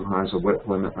column has a WIP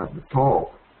limit at the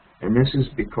top. And this is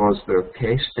because their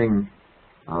testing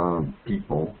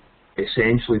people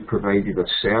essentially provided a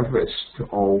service to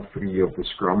all 3 of the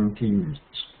Scrum teams.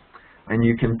 And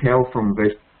you can tell from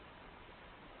this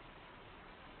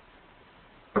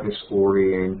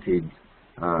service-oriented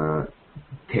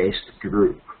test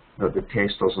group that the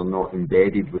testers are not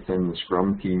embedded within the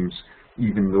Scrum teams,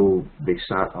 even though they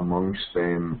sat amongst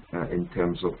them in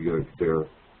terms of their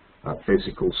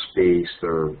physical space,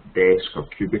 their desk or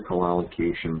cubicle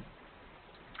allocation.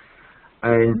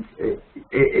 And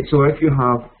so if you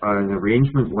have an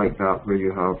arrangement like that where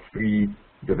you have 3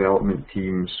 development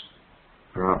teams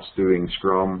perhaps doing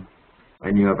Scrum,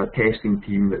 and you have a testing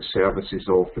team that services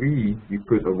all 3, you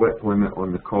put a WIP limit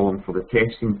on the column for the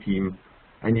testing team,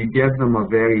 and you give them a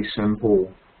very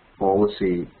simple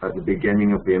policy at the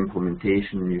beginning of the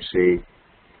implementation. You say,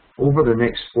 over the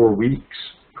next 4 weeks,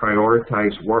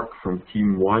 prioritize work from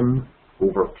Team 1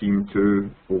 over Team 2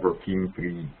 over Team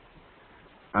 3.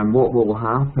 And what will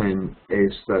happen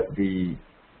is that the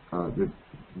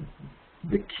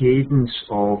cadence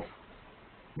of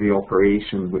the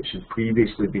operation, which had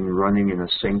previously been running in a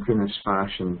synchronous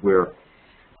fashion, where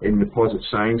in the Posit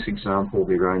Science example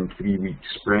they ran 3-week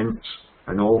sprints,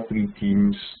 and all 3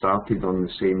 teams started on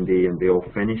the same day and they all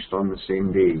finished on the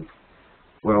same day.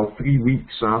 Well, 3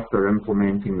 weeks after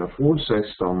implementing the flow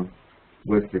system,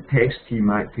 with the test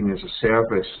team acting as a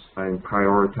service and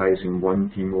prioritizing one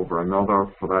team over another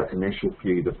for that initial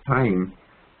period of time,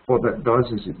 what that does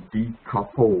is it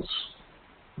decouples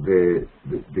the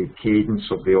cadence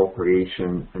of the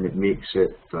operation, and it makes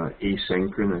it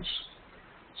asynchronous,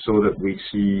 so that we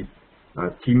see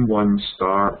Team 1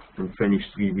 start and finish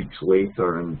 3 weeks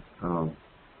later, and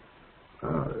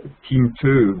Team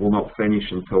 2 will not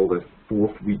finish until the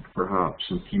 4th week perhaps,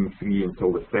 and Team 3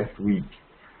 until the 5th week.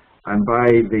 And by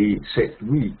the 6th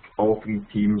week, all 3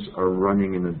 teams are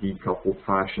running in a decoupled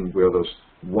fashion, where there's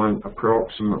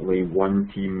approximately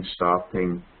 1 team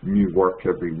starting new work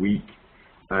every week,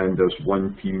 and there's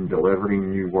 1 team delivering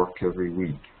new work every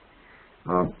week.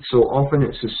 So often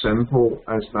it's as simple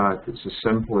as that. It's as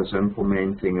simple as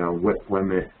implementing a WIP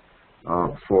limit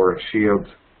for a shared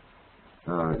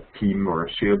team or a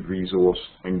shared resource,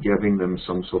 and giving them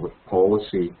some sort of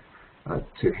policy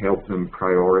to help them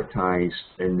prioritize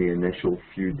in the initial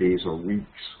few days or weeks.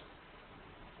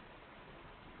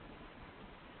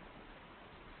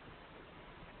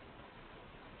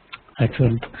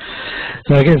 Excellent.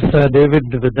 So I guess, David,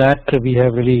 with that, we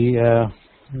have really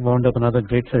wound up another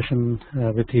great session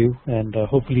with you, and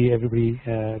hopefully everybody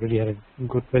really had a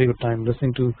very good time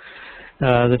listening to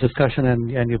the discussion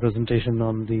and your presentation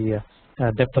on the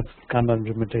depth of Kanban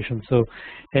implementation. So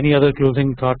any other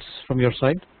closing thoughts from your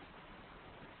side?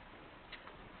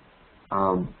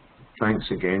 Thanks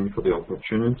again for the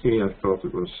opportunity. I thought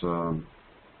it was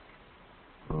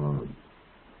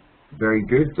very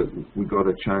good that we got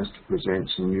a chance to present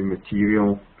some new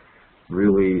material,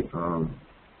 really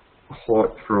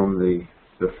hot from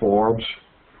the forge,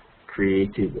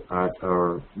 created at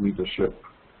our leadership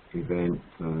event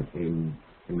in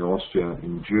Austria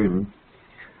in June.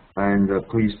 And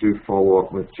please do follow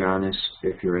up with Janice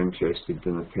if you're interested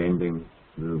in attending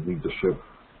the leadership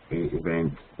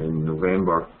event in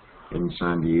November in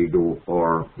San Diego,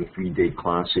 or the 3-day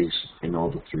classes, in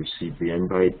order to receive the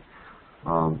invite.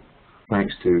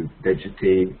 Thanks to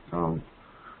Digite,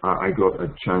 I got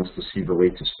a chance to see the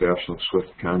latest version of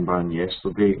Swift-Kanban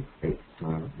yesterday. It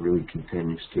really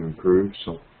continues to improve,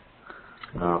 so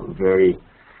very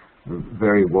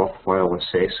worthwhile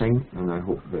assessing, and I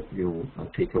hope that you'll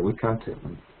take a look at it.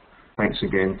 And thanks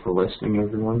again for listening,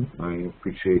 everyone. I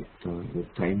appreciate your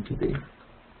time today.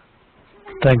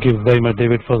 Thank you very much,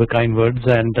 David, for the kind words.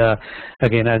 And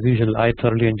again, as usual, I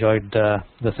thoroughly enjoyed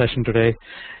the session today,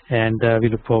 and we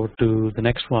look forward to the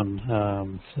next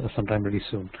one sometime really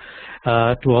soon.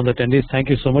 To all the attendees, thank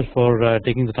you so much for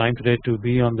taking the time today to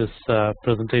be on this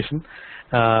presentation.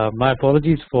 My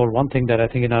apologies for one thing, that I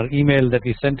think in our email that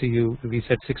we sent to you, we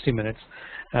said 60 minutes,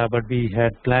 but we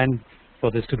had planned for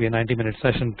this to be a 90-minute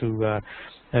session to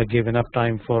give enough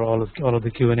time for all of the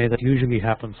Q&A that usually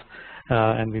happens.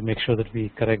 And we make sure that we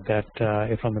correct that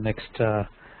from the next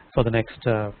for the next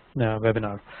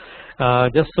webinar.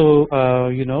 Just so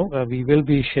you know, we will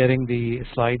be sharing the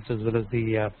slides as well as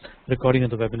the recording of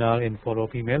the webinar in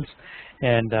follow-up emails.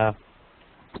 And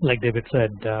like David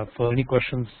said, for any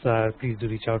questions, please do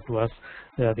reach out to us.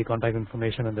 The contact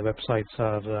information and the websites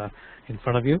are in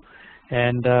front of you.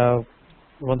 And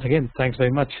once again, thanks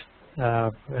very much.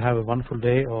 Have a wonderful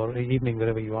day or evening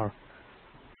wherever you are.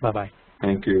 Bye-bye.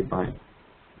 Thank you. Bye.